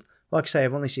viewings. Like I say,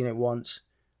 I've only seen it once,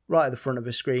 right at the front of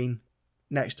a screen,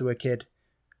 next to a kid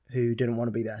who didn't want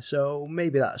to be there. So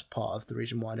maybe that's part of the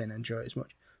reason why I didn't enjoy it as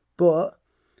much. But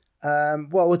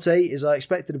what I would say is I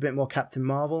expected a bit more Captain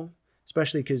Marvel,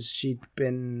 especially because she's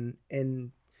been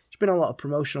on a lot of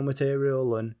promotional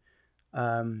material, and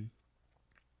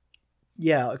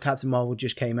Captain Marvel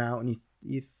just came out, and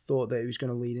you thought that it was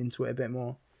going to lead into it a bit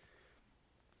more.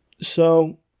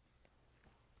 So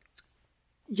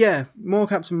yeah, more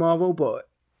Captain Marvel, but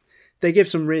they give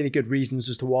some really good reasons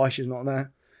as to why she's not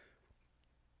there.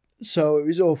 So it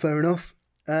was all fair enough.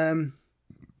 Another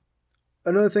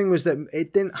thing was that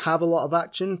it didn't have a lot of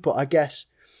action, but I guess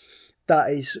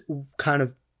that is kind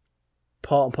of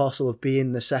part and parcel of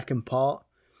being the second part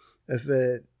of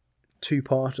a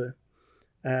two-parter.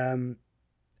 It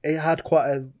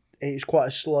was quite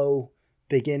a slow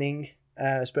beginning,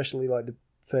 especially like the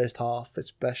first half,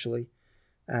 especially.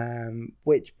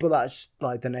 But that's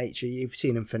like the nature. You've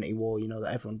seen Infinity War, you know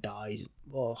that everyone dies,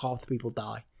 or half the people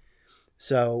die.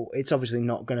 So it's obviously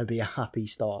not going to be a happy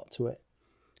start to it.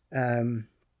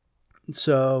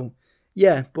 So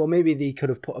yeah, but maybe they could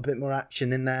have put a bit more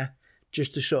action in there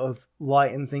just to sort of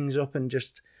lighten things up and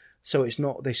just so it's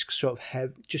not this sort of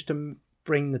heavy, just to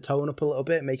bring the tone up a little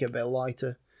bit, make it a bit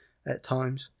lighter at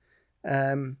times.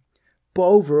 But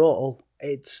overall,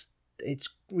 it's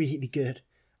really good.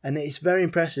 And it's very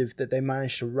impressive that they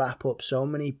managed to wrap up so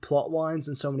many plot lines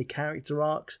and so many character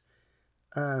arcs.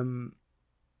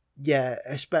 Yeah,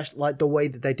 especially like the way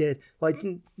that they did. Like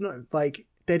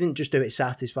they didn't just do it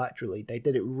satisfactorily. They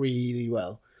did it really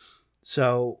well.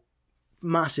 So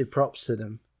massive props to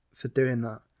them for doing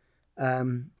that.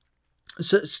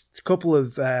 So it's a couple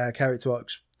of character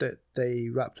arcs that they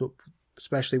wrapped up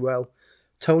especially well.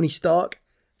 Tony Stark.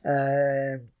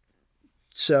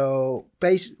 So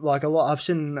basically, like I've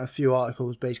seen a few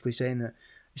articles basically saying that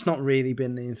it's not really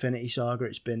been the Infinity Saga,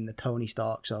 it's been the Tony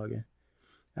Stark saga,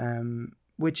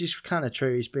 which is kind of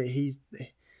true.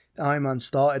 Iron Man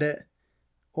started it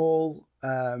all,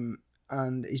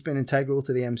 and he's been integral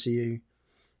to the MCU,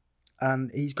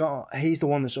 and he's the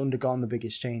one that's undergone the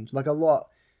biggest change. Like a lot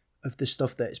of the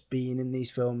stuff that's been in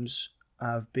these films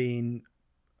have been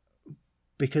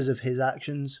because of his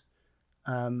actions.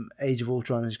 Age of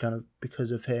Ultron is kind of because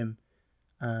of him.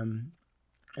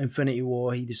 Infinity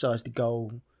War, he decides to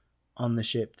go on the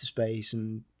ship to space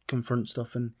and confront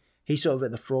stuff, and he's sort of at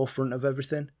the forefront of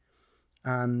everything.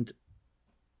 And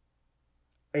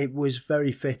it was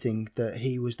very fitting that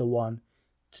he was the one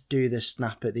to do the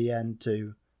snap at the end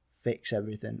to fix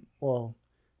everything. Well,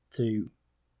 to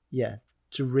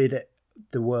rid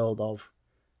the world of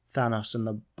Thanos and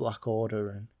the Black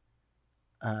Order and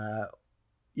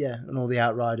and all the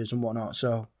Outriders and whatnot.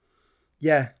 So,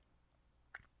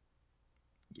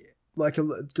 like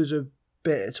there's a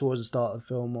bit towards the start of the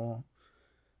film, or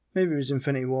maybe it was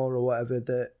Infinity War or whatever,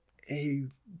 that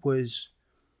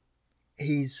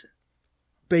he's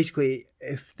basically,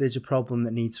 if there's a problem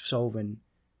that needs solving,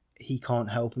 he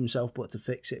can't help himself but to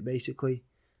fix it, basically.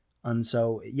 And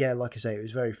so, yeah, like I say, it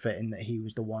was very fitting that he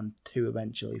was the one to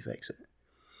eventually fix it.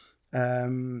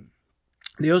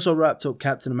 They also wrapped up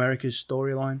Captain America's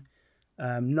storyline,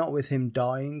 not with him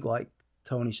dying like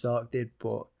Tony Stark did,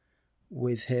 but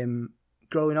with him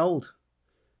growing old,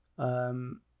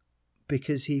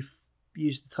 because he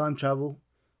used the time travel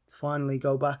to finally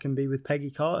go back and be with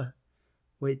Peggy Carter,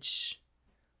 which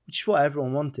is what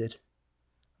everyone wanted.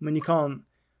 I mean, you can't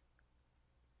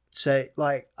say,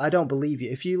 like, I don't believe you.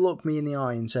 If you look me in the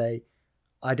eye and say,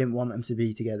 I didn't want them to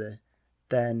be together,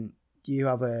 then you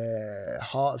have a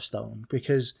heart of stone,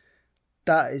 because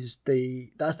that's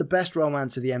the best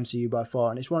romance of the MCU by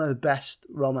far, and it's one of the best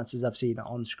romances I've seen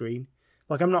on screen.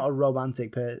 Like, I'm not a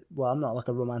romantic I'm not like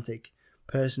a romantic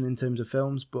person in terms of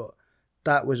films, but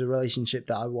that was a relationship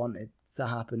that I wanted to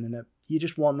happen, and that you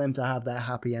just want them to have their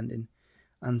happy ending.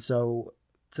 And so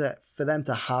for them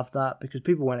to have that, because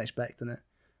people weren't expecting it,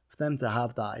 for them to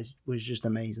have that was just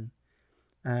amazing.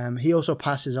 He also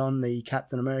passes on the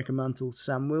Captain America mantle to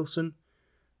Sam Wilson,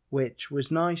 which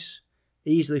was nice.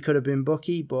 Easily could have been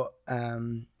Bucky, but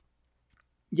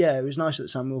it was nice that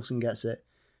Sam Wilson gets it.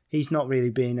 He's not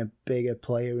really been a bigger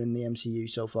player in the MCU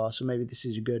so far, so maybe this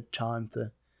is a good time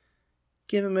to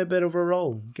give him a bit of a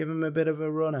role, give him a bit of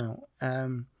a run out.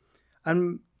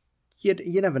 And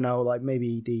you never know, like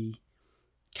maybe the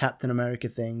Captain America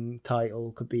thing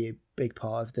title could be a big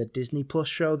part of the Disney Plus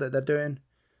show that they're doing.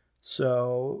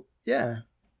 So, yeah,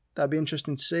 that'd be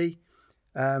interesting to see.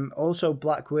 Also,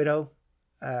 Black Widow,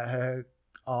 her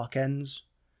arc ends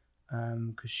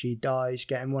because she dies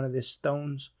getting one of the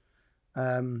stones,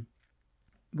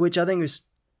 which I think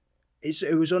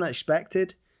it was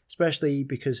unexpected, especially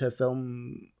because her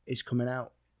film is coming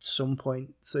out at some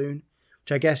point soon,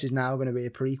 which I guess is now going to be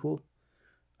a prequel.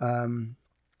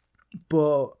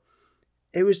 But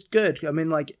it was good. I mean,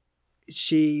 like,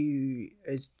 she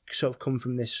had sort of come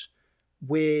from this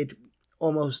weird,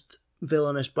 almost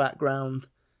villainous background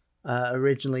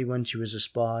originally when she was a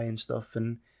spy and stuff,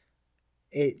 and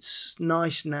it's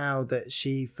nice now that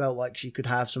she felt like she could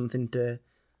have something to,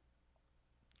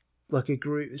 like a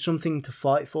group, something to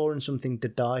fight for and something to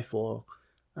die for,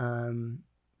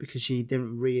 because she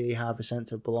didn't really have a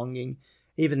sense of belonging.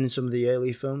 Even in some of the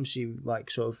early films, she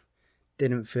like sort of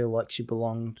didn't feel like she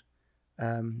belonged.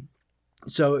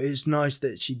 So it's nice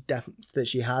that she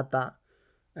had that,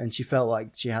 and she felt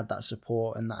like she had that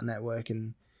support and that network,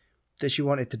 and that she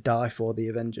wanted to die for the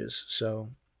Avengers. So,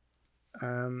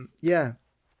 yeah,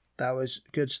 that was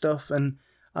good stuff. And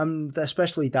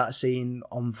especially that scene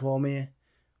on Vormir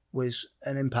was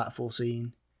an impactful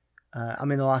scene. I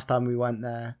mean, the last time we went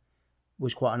there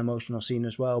was quite an emotional scene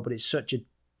as well, but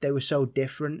they were so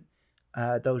different.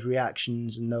 Those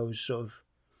reactions and those sort of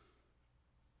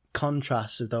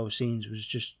contrasts of those scenes was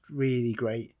just really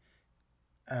great,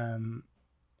 and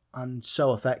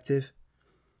so effective.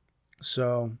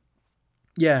 So,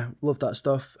 yeah, love that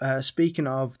stuff. Speaking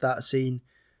of that scene,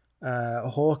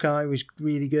 Hawkeye was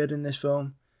really good in this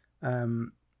film,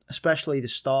 especially the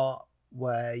start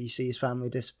where you see his family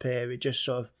disappear. It just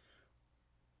sort of,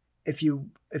 if you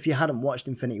hadn't watched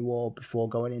Infinity War before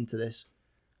going into this,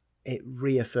 it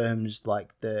reaffirms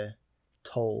like the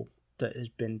toll that has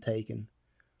been taken,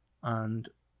 and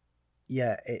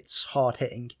yeah, it's hard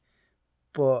hitting.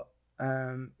 But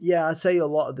yeah, I'd say a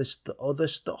lot of this other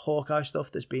Hawkeye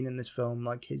stuff that's been in this film,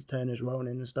 like his turn as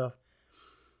Ronin and stuff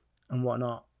and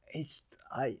whatnot, it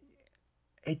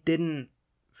didn't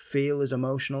feel as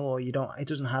emotional, or it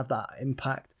doesn't have that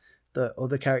impact that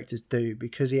other characters do,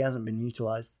 because he hasn't been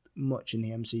utilized much in the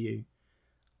MCU.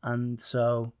 And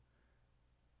so,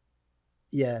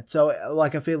 yeah, so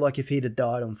like I feel like if he'd have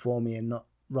died on Vormir and not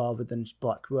rather than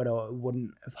Black Widow, it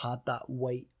wouldn't have had that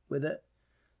weight with it.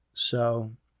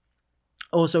 So,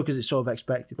 also because it's sort of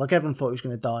expected, like everyone thought he was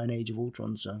going to die in Age of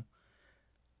Ultron, so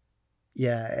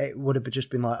yeah, it would have just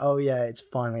been like, oh yeah, it's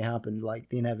finally happened, like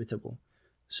the inevitable.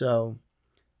 So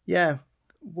yeah,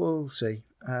 we'll see.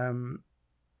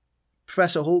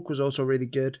 Professor Hulk was also really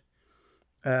good.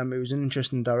 It was an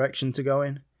interesting direction to go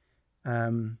in.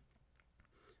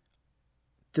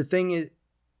 The thing is,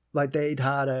 like, they'd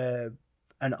had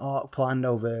an arc planned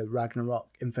over Ragnarok,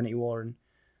 Infinity War,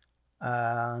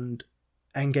 and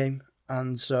Endgame,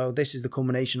 and so this is the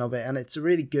culmination of it, and it's a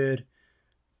really good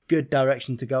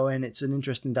direction to go in. It's an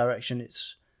interesting direction.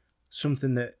 It's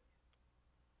something that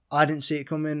I didn't see it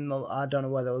coming. I don't know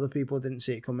whether other people didn't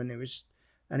see it coming. It was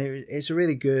a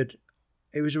really good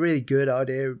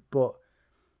idea,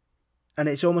 and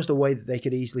it's almost a way that they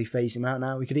could easily phase him out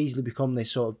now. We could easily become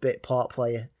this sort of bit part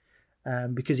player,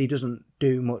 because he doesn't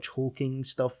do much hulking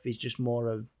stuff. He's just more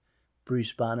of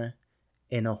Bruce Banner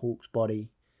in a Hulk's body.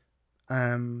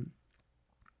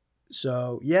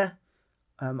 So yeah,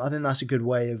 I think that's a good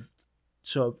way of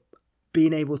sort of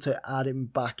being able to add him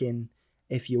back in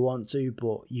if you want to,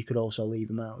 but you could also leave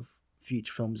him out of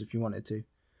future films if you wanted to.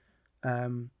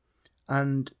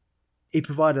 And he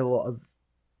provided a lot of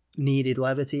needed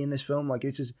levity in this film. Like,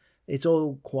 it's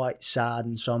all quite sad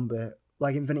and somber.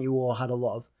 Like, Infinity War had a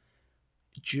lot of,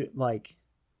 like,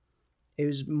 it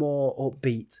was more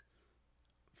upbeat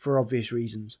for obvious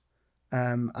reasons.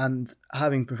 And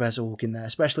having Professor Hulk in there,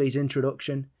 especially his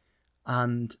introduction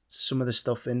and some of the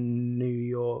stuff in New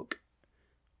York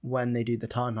when they do the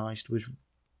time heist, was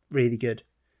really good,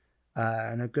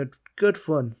 and a good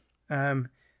fun.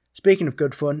 Speaking of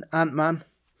good fun, Ant-Man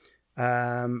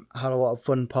had a lot of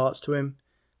fun parts to him.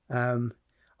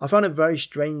 I found it very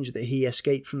strange that he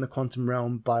escaped from the quantum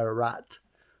realm by a rat,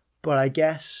 but I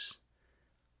guess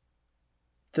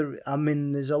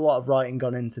there's a lot of writing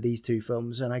gone into these two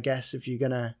films, and I guess if you're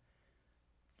gonna,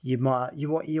 you want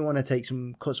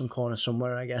to cut some corners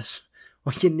somewhere, I guess,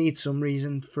 or you need some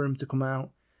reason for him to come out.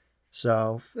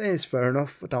 So it's fair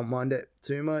enough. I don't mind it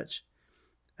too much.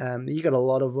 You got a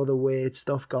lot of other weird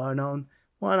stuff going on.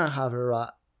 Why not have a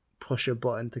rat push a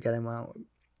button to get him out?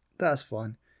 That's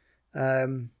fine.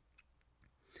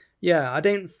 Yeah, I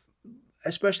didn't,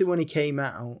 especially when he came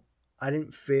out, I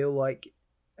didn't feel like,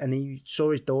 and he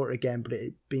saw his daughter again, but it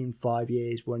had been 5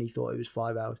 years when he thought it was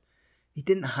 5 hours. He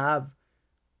didn't have,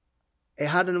 it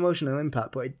had an emotional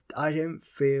impact, but I didn't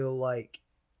feel like,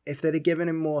 if they'd have given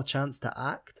him more chance to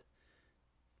act,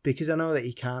 because I know that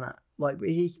he can act, like,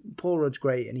 Paul Rudd's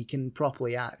great and he can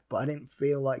properly act, but I didn't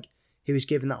feel like he was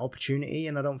given that opportunity,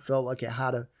 and I don't feel like it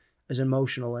had as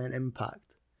emotional an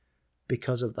impact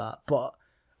because of that. But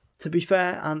to be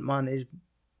fair, Ant-Man is,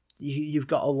 you've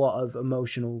got a lot of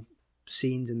emotional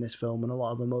scenes in this film and a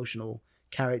lot of emotional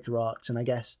character arcs, and I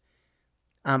guess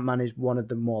Ant-Man is one of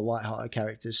the more light-hearted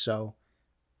characters, so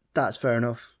that's fair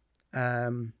enough.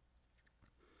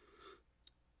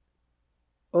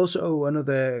 Also,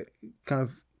 another kind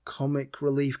of comic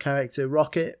relief character,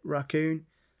 Rocket Raccoon,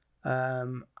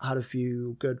 had a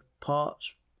few good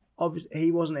parts. Obviously,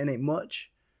 he wasn't in it much,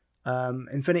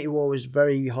 Infinity War was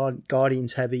very hard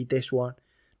Guardians heavy. This one,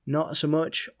 not so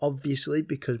much, obviously,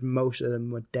 because most of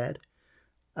them were dead.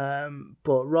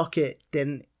 But Rocket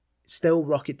didn't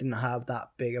have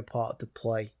that big a part to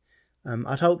play.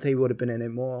 I'd hoped he would have been in it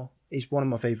more. He's one of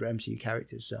my favourite MCU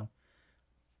characters, so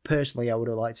personally I would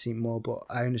have liked to see more, but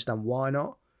I understand why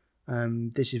not.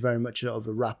 This is very much sort of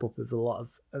a wrap-up of a lot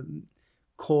of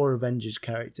core Avengers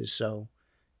characters, so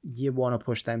you want to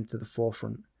push them to the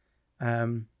forefront.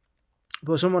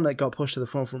 But someone that got pushed to the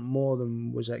forefront more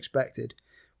than was expected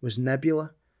was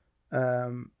Nebula.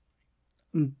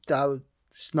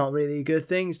 It's not really a good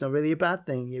thing. It's not really a bad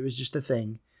thing. It was just a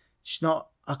thing.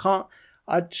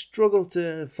 I'd struggle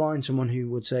to find someone who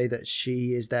would say that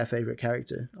she is their favourite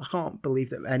character. I can't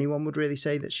believe that anyone would really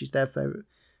say that she's their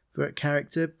favourite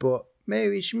character, but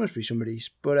maybe she must be somebody's.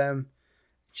 But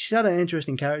she's had an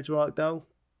interesting character arc, though,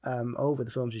 over the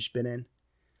films she's been in.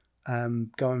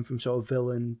 Going from sort of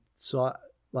villain,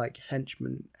 like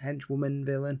henchwoman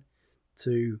villain,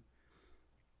 to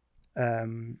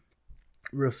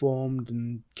reformed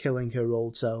and killing her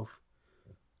old self.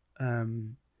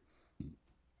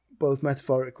 Both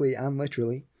metaphorically and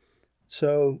literally.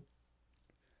 So,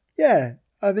 yeah,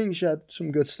 I think she had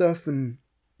some good stuff, and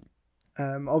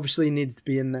obviously needed to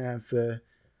be in there for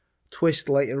twist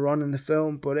later on in the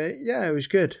film, but it was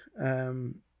good. I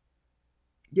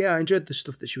enjoyed the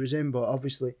stuff that she was in, but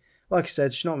obviously, like I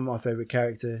said, she's not my favourite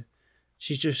character.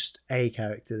 She's just a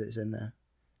character that's in there,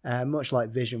 much like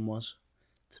Vision was,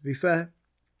 to be fair.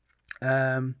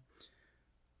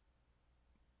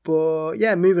 But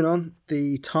yeah, moving on,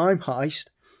 the time heist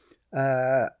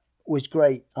was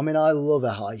great. I mean, I love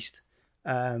a heist.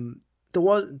 There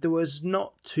was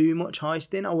not too much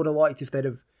heisting. I would have liked if they'd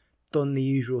have done the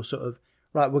usual sort of,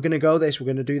 right, we're going to go this, we're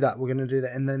going to do that, we're going to do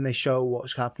that, and then they show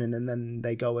what's happening, and then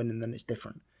they go in, and then it's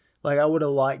different. Like, I would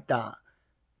have liked that,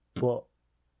 but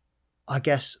I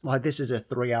guess, like, this is a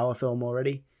 3-hour film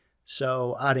already,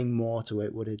 so adding more to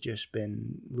it would have just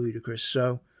been ludicrous.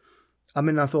 So, I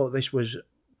mean, I thought this was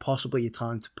possibly a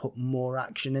time to put more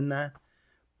action in there,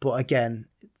 but again,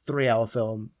 3-hour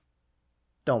film,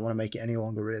 don't want to make it any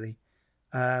longer, really.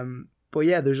 But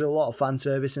yeah, there's a lot of fan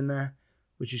service in there,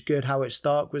 which is good. Howard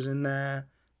Stark was in there.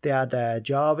 They had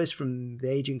Jarvis from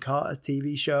the Agent Carter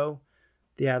TV show.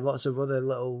 They had lots of other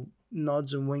little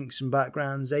nods and winks and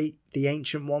backgrounds. The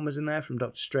Ancient One was in there from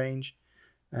Doctor Strange,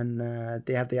 and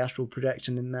they have the astral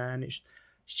projection in there, and it's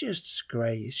just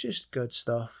great. It's just good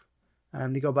stuff.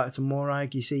 And they go back to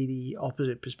Morag. You see the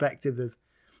opposite perspective of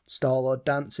Star-Lord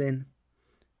dancing,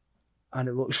 and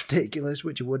it looks ridiculous,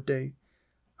 which it would do.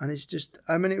 And it's just,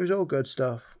 I mean, it was all good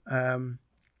stuff. And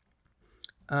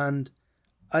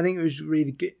I think it was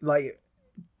really good. Like,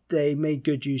 they made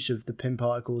good use of the pin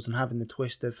particles and having the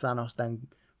twist of Thanos then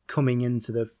coming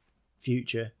into the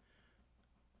future.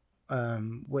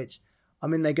 Which, I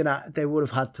mean, they would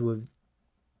have had to have.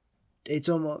 It's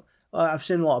almost, I've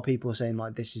seen a lot of people saying,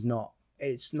 like, it's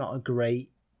not a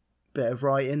great bit of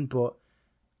writing, but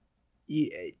you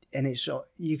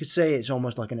could say it's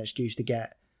almost like an excuse to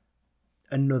get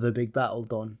another big battle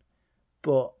done,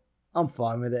 but I'm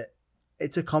fine with it.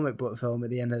 It's a comic book film at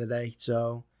the end of the day,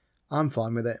 so I'm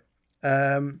fine with it.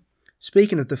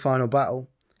 Speaking of the final battle,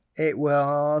 it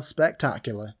was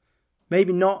spectacular.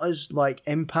 Maybe not as like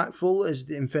impactful as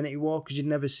the Infinity War, because you'd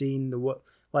never seen the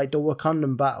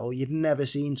Wakandan battle. You'd never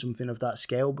seen something of that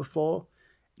scale before,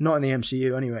 not in the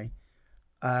MCU anyway.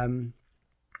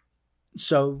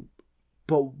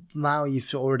 But now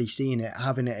you've already seen it,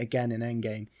 having it again in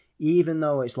Endgame, even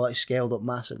though it's like scaled up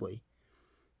massively,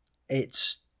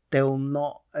 it's still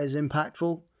not as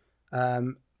impactful.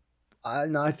 And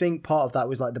I think part of that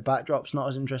was like the backdrop's not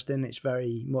as interesting. It's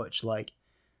very much like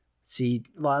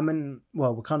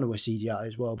Wakanda was CGI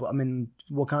as well, but I mean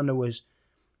Wakanda was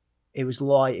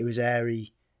light, it was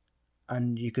airy,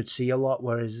 and you could see a lot,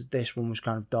 whereas this one was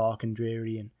kind of dark and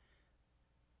dreary and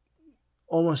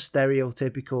almost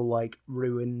stereotypical, like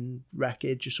ruin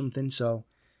wreckage or something. So,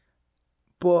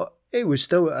 but it was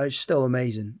still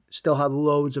amazing. Still had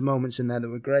loads of moments in there that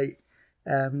were great.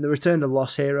 The return of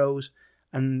Lost Heroes,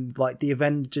 and like the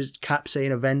Avengers, Cap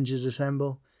saying Avengers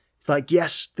Assemble. It's like,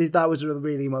 yes, that was a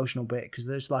really emotional bit, because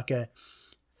there's like a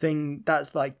thing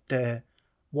that's like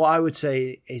what I would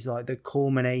say is like the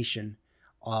culmination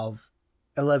of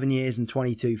 11 years and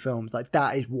 22 films. Like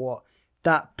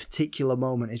that particular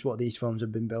moment is what these films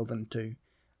have been building to.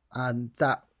 And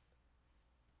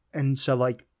so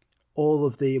like all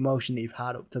of the emotion that you've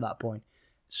had up to that point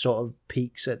sort of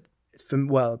peaks for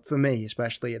me,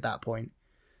 especially at that point.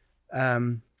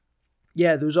 There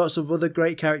was lots of other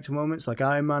great character moments, like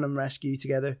Iron Man and Rescue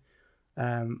together.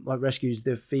 like rescues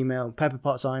the female Pepper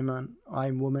Potts Iron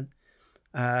Woman.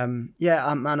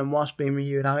 Ant-Man and Wasp being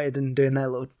reunited and doing their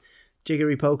little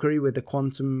jiggery pokery with the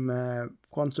quantum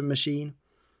machine.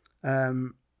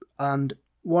 And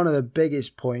one of the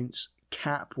biggest points,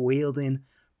 Cap wielding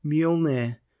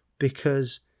Mjolnir,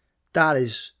 because that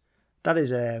is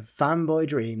a fanboy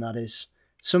dream. That is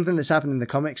something that's happened in the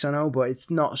comics, I know, but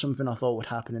it's not something I thought would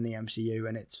happen in the MCU,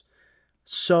 and it's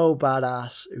so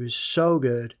badass. It was so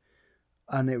good,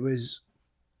 and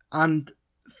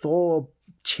Thor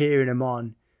cheering him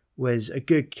on was a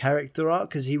good character arc,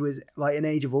 because he was like in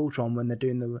Age of Ultron when they're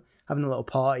having a little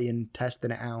party and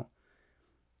testing it out.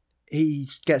 He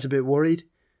gets a bit worried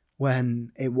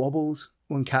when it wobbles,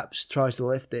 when Cap tries to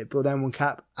lift it, but then when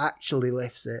Cap actually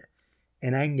lifts it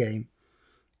in Endgame,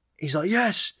 he's like,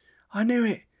 yes, I knew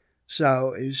it.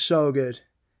 So it was so good.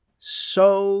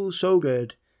 So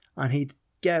good. And he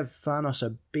gave Thanos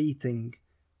a beating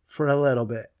for a little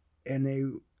bit. And it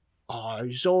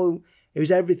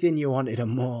was everything you wanted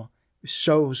and more. It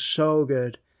was so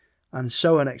good and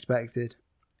so unexpected.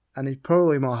 And it's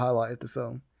probably my highlight of the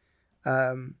film.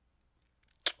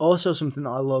 Also, something that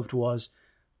I loved was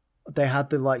they had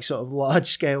the like sort of large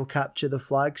scale capture the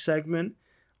flag segment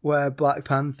where Black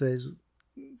Panther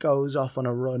goes off on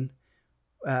a run.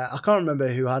 I can't remember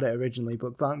who had it originally,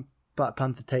 but Black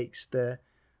Panther takes the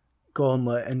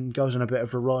gauntlet and goes on a bit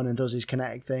of a run and does his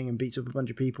kinetic thing and beats up a bunch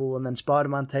of people, and then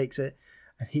Spider-Man takes it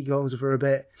and he goes for a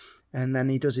bit, and then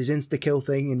he does his insta-kill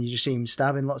thing and you just see him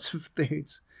stabbing lots of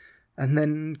dudes, and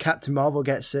then Captain Marvel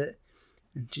gets it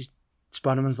and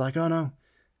Spider-Man's like, oh no,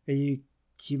 you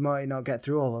might not get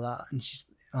through all of that, and she's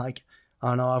like,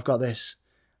 oh no, I've got this,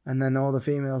 and then all the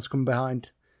females come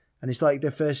behind, and it's like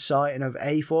the first sighting of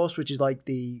A-Force, which is like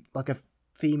a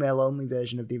female-only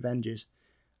version of the Avengers,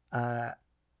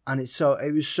 and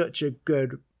it was such a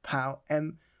good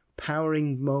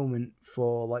empowering moment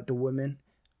for like the women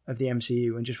of the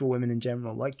MCU and just for women in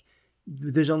general. Like,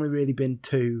 there's only really been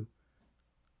two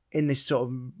in this sort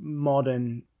of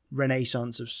modern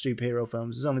renaissance of superhero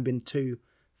films. There's only been two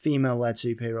female-led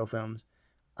superhero films,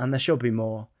 and there should be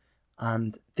more.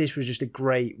 And this was just a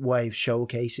great way of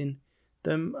showcasing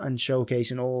them and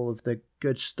showcasing all of the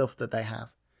good stuff that they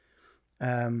have.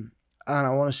 And I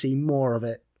want to see more of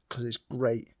it because it's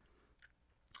great.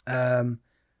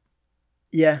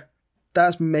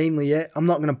 That's mainly it. I'm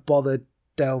not going to bother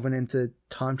delving into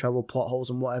time travel plot holes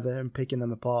and whatever and picking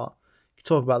them apart. I could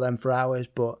talk about them for hours,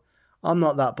 but I'm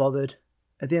not that bothered.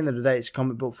 At the end of the day, it's a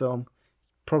comic book film.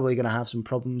 Probably going to have some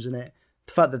problems in it.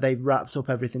 The fact that they've wrapped up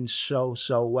everything so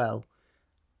well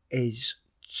is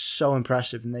so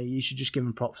impressive, and you should just give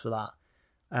them props for that.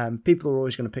 People are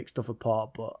always going to pick stuff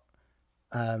apart, but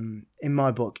in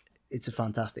my book, it's a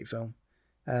fantastic film.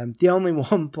 The only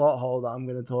one plot hole that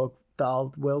I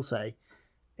will say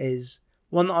is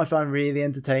one that I find really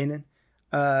entertaining,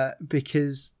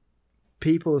 because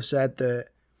people have said that,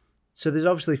 so there's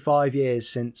obviously 5 years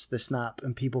since the snap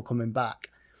and people coming back,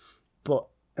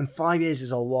 and 5 years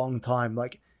is a long time.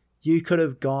 Like, you could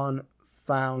have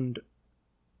found,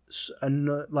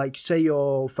 like, say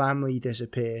your family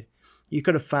disappeared, you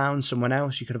could have found someone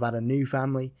else, you could have had a new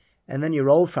family, and then your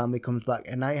old family comes back,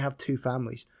 and now you have two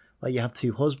families. Like, you have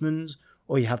two husbands,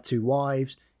 or you have two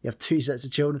wives, you have two sets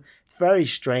of children. It's very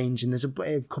strange, and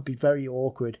it could be very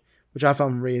awkward, which I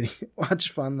just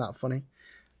found that funny.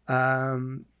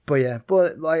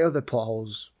 But like other plot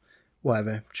holes,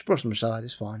 whatever, just brush them aside,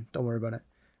 it's fine, don't worry about it.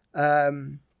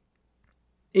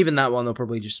 Even that one,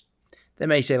 they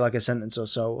may say like a sentence or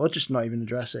so, or just not even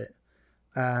address it.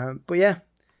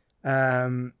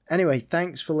 Anyway,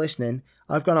 thanks for listening.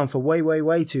 I've gone on for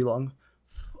way too long.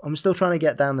 I'm still trying to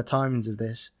get down the timings of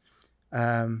this.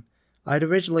 I'd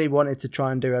originally wanted to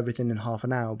try and do everything in half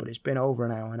an hour, but it's been over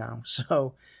an hour now.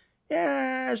 So,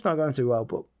 yeah, it's not going too well,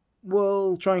 but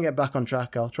we'll try and get back on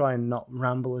track. I'll try and not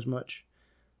ramble as much.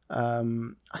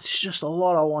 It's just a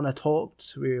lot I want to talk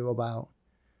to you about.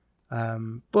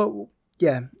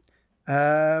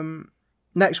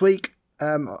 Next week,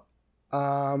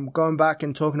 I'm going back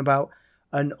and talking about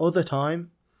another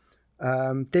time.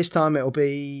 This time it'll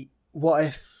be, what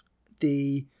if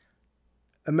the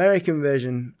American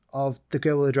version of The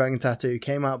Girl with the Dragon Tattoo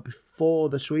came out before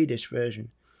the Swedish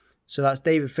version? So that's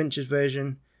David Fincher's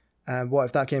version. What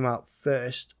if that came out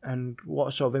first, and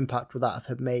what sort of impact would that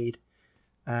have made?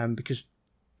 Because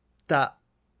the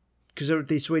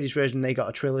Swedish version, they got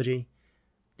a trilogy.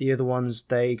 The other ones,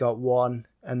 they got one,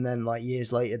 and then like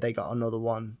years later they got another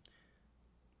one.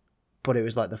 But it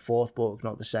was like the fourth book,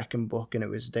 not the second book, and it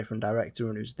was a different director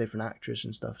and it was a different actress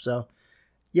and stuff. So,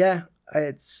 yeah,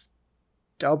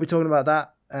 I'll be talking about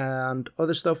that. and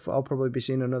other stuff. I'll probably be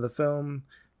seeing another film.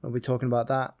 I'll be talking about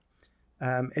that.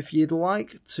 If you'd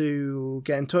like to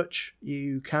get in touch,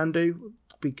 you can do.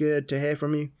 It'd be good to hear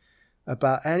from you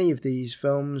about any of these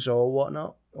films or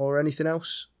whatnot, or anything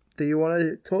else that you want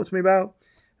to talk to me about.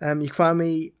 You can find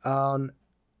me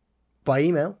by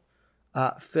email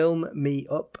at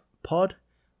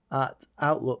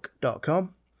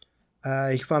filmmeuppod@outlook.com.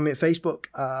 You can find me at Facebook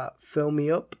at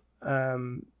filmmeup.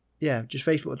 Just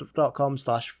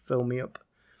facebook.com/filmmeup.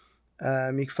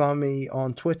 You can find me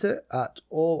on Twitter at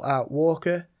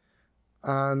alloutwalker.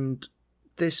 And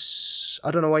this, I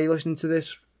don't know where you're listening to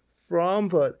this from,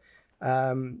 but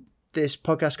this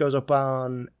podcast goes up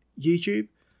on YouTube,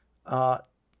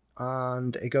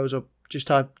 and it goes up. Just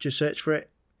search for it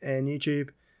in YouTube.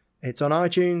 It's on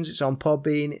iTunes. It's on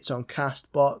Podbean. It's on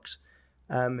Castbox.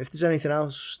 If there's anything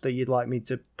else that you'd like me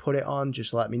to put it on,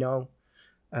 just let me know,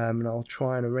 and I'll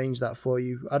try and arrange that for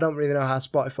you. I don't really know how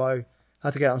to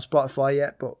get it on Spotify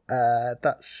yet, but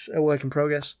that's a work in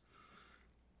progress.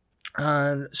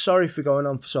 And sorry for going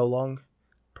on for so long.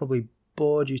 Probably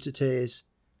bored you to tears.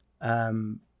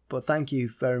 But thank you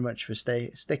very much for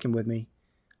sticking with me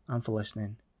and for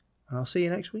listening. And I'll see you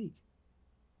next week.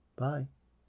 Bye.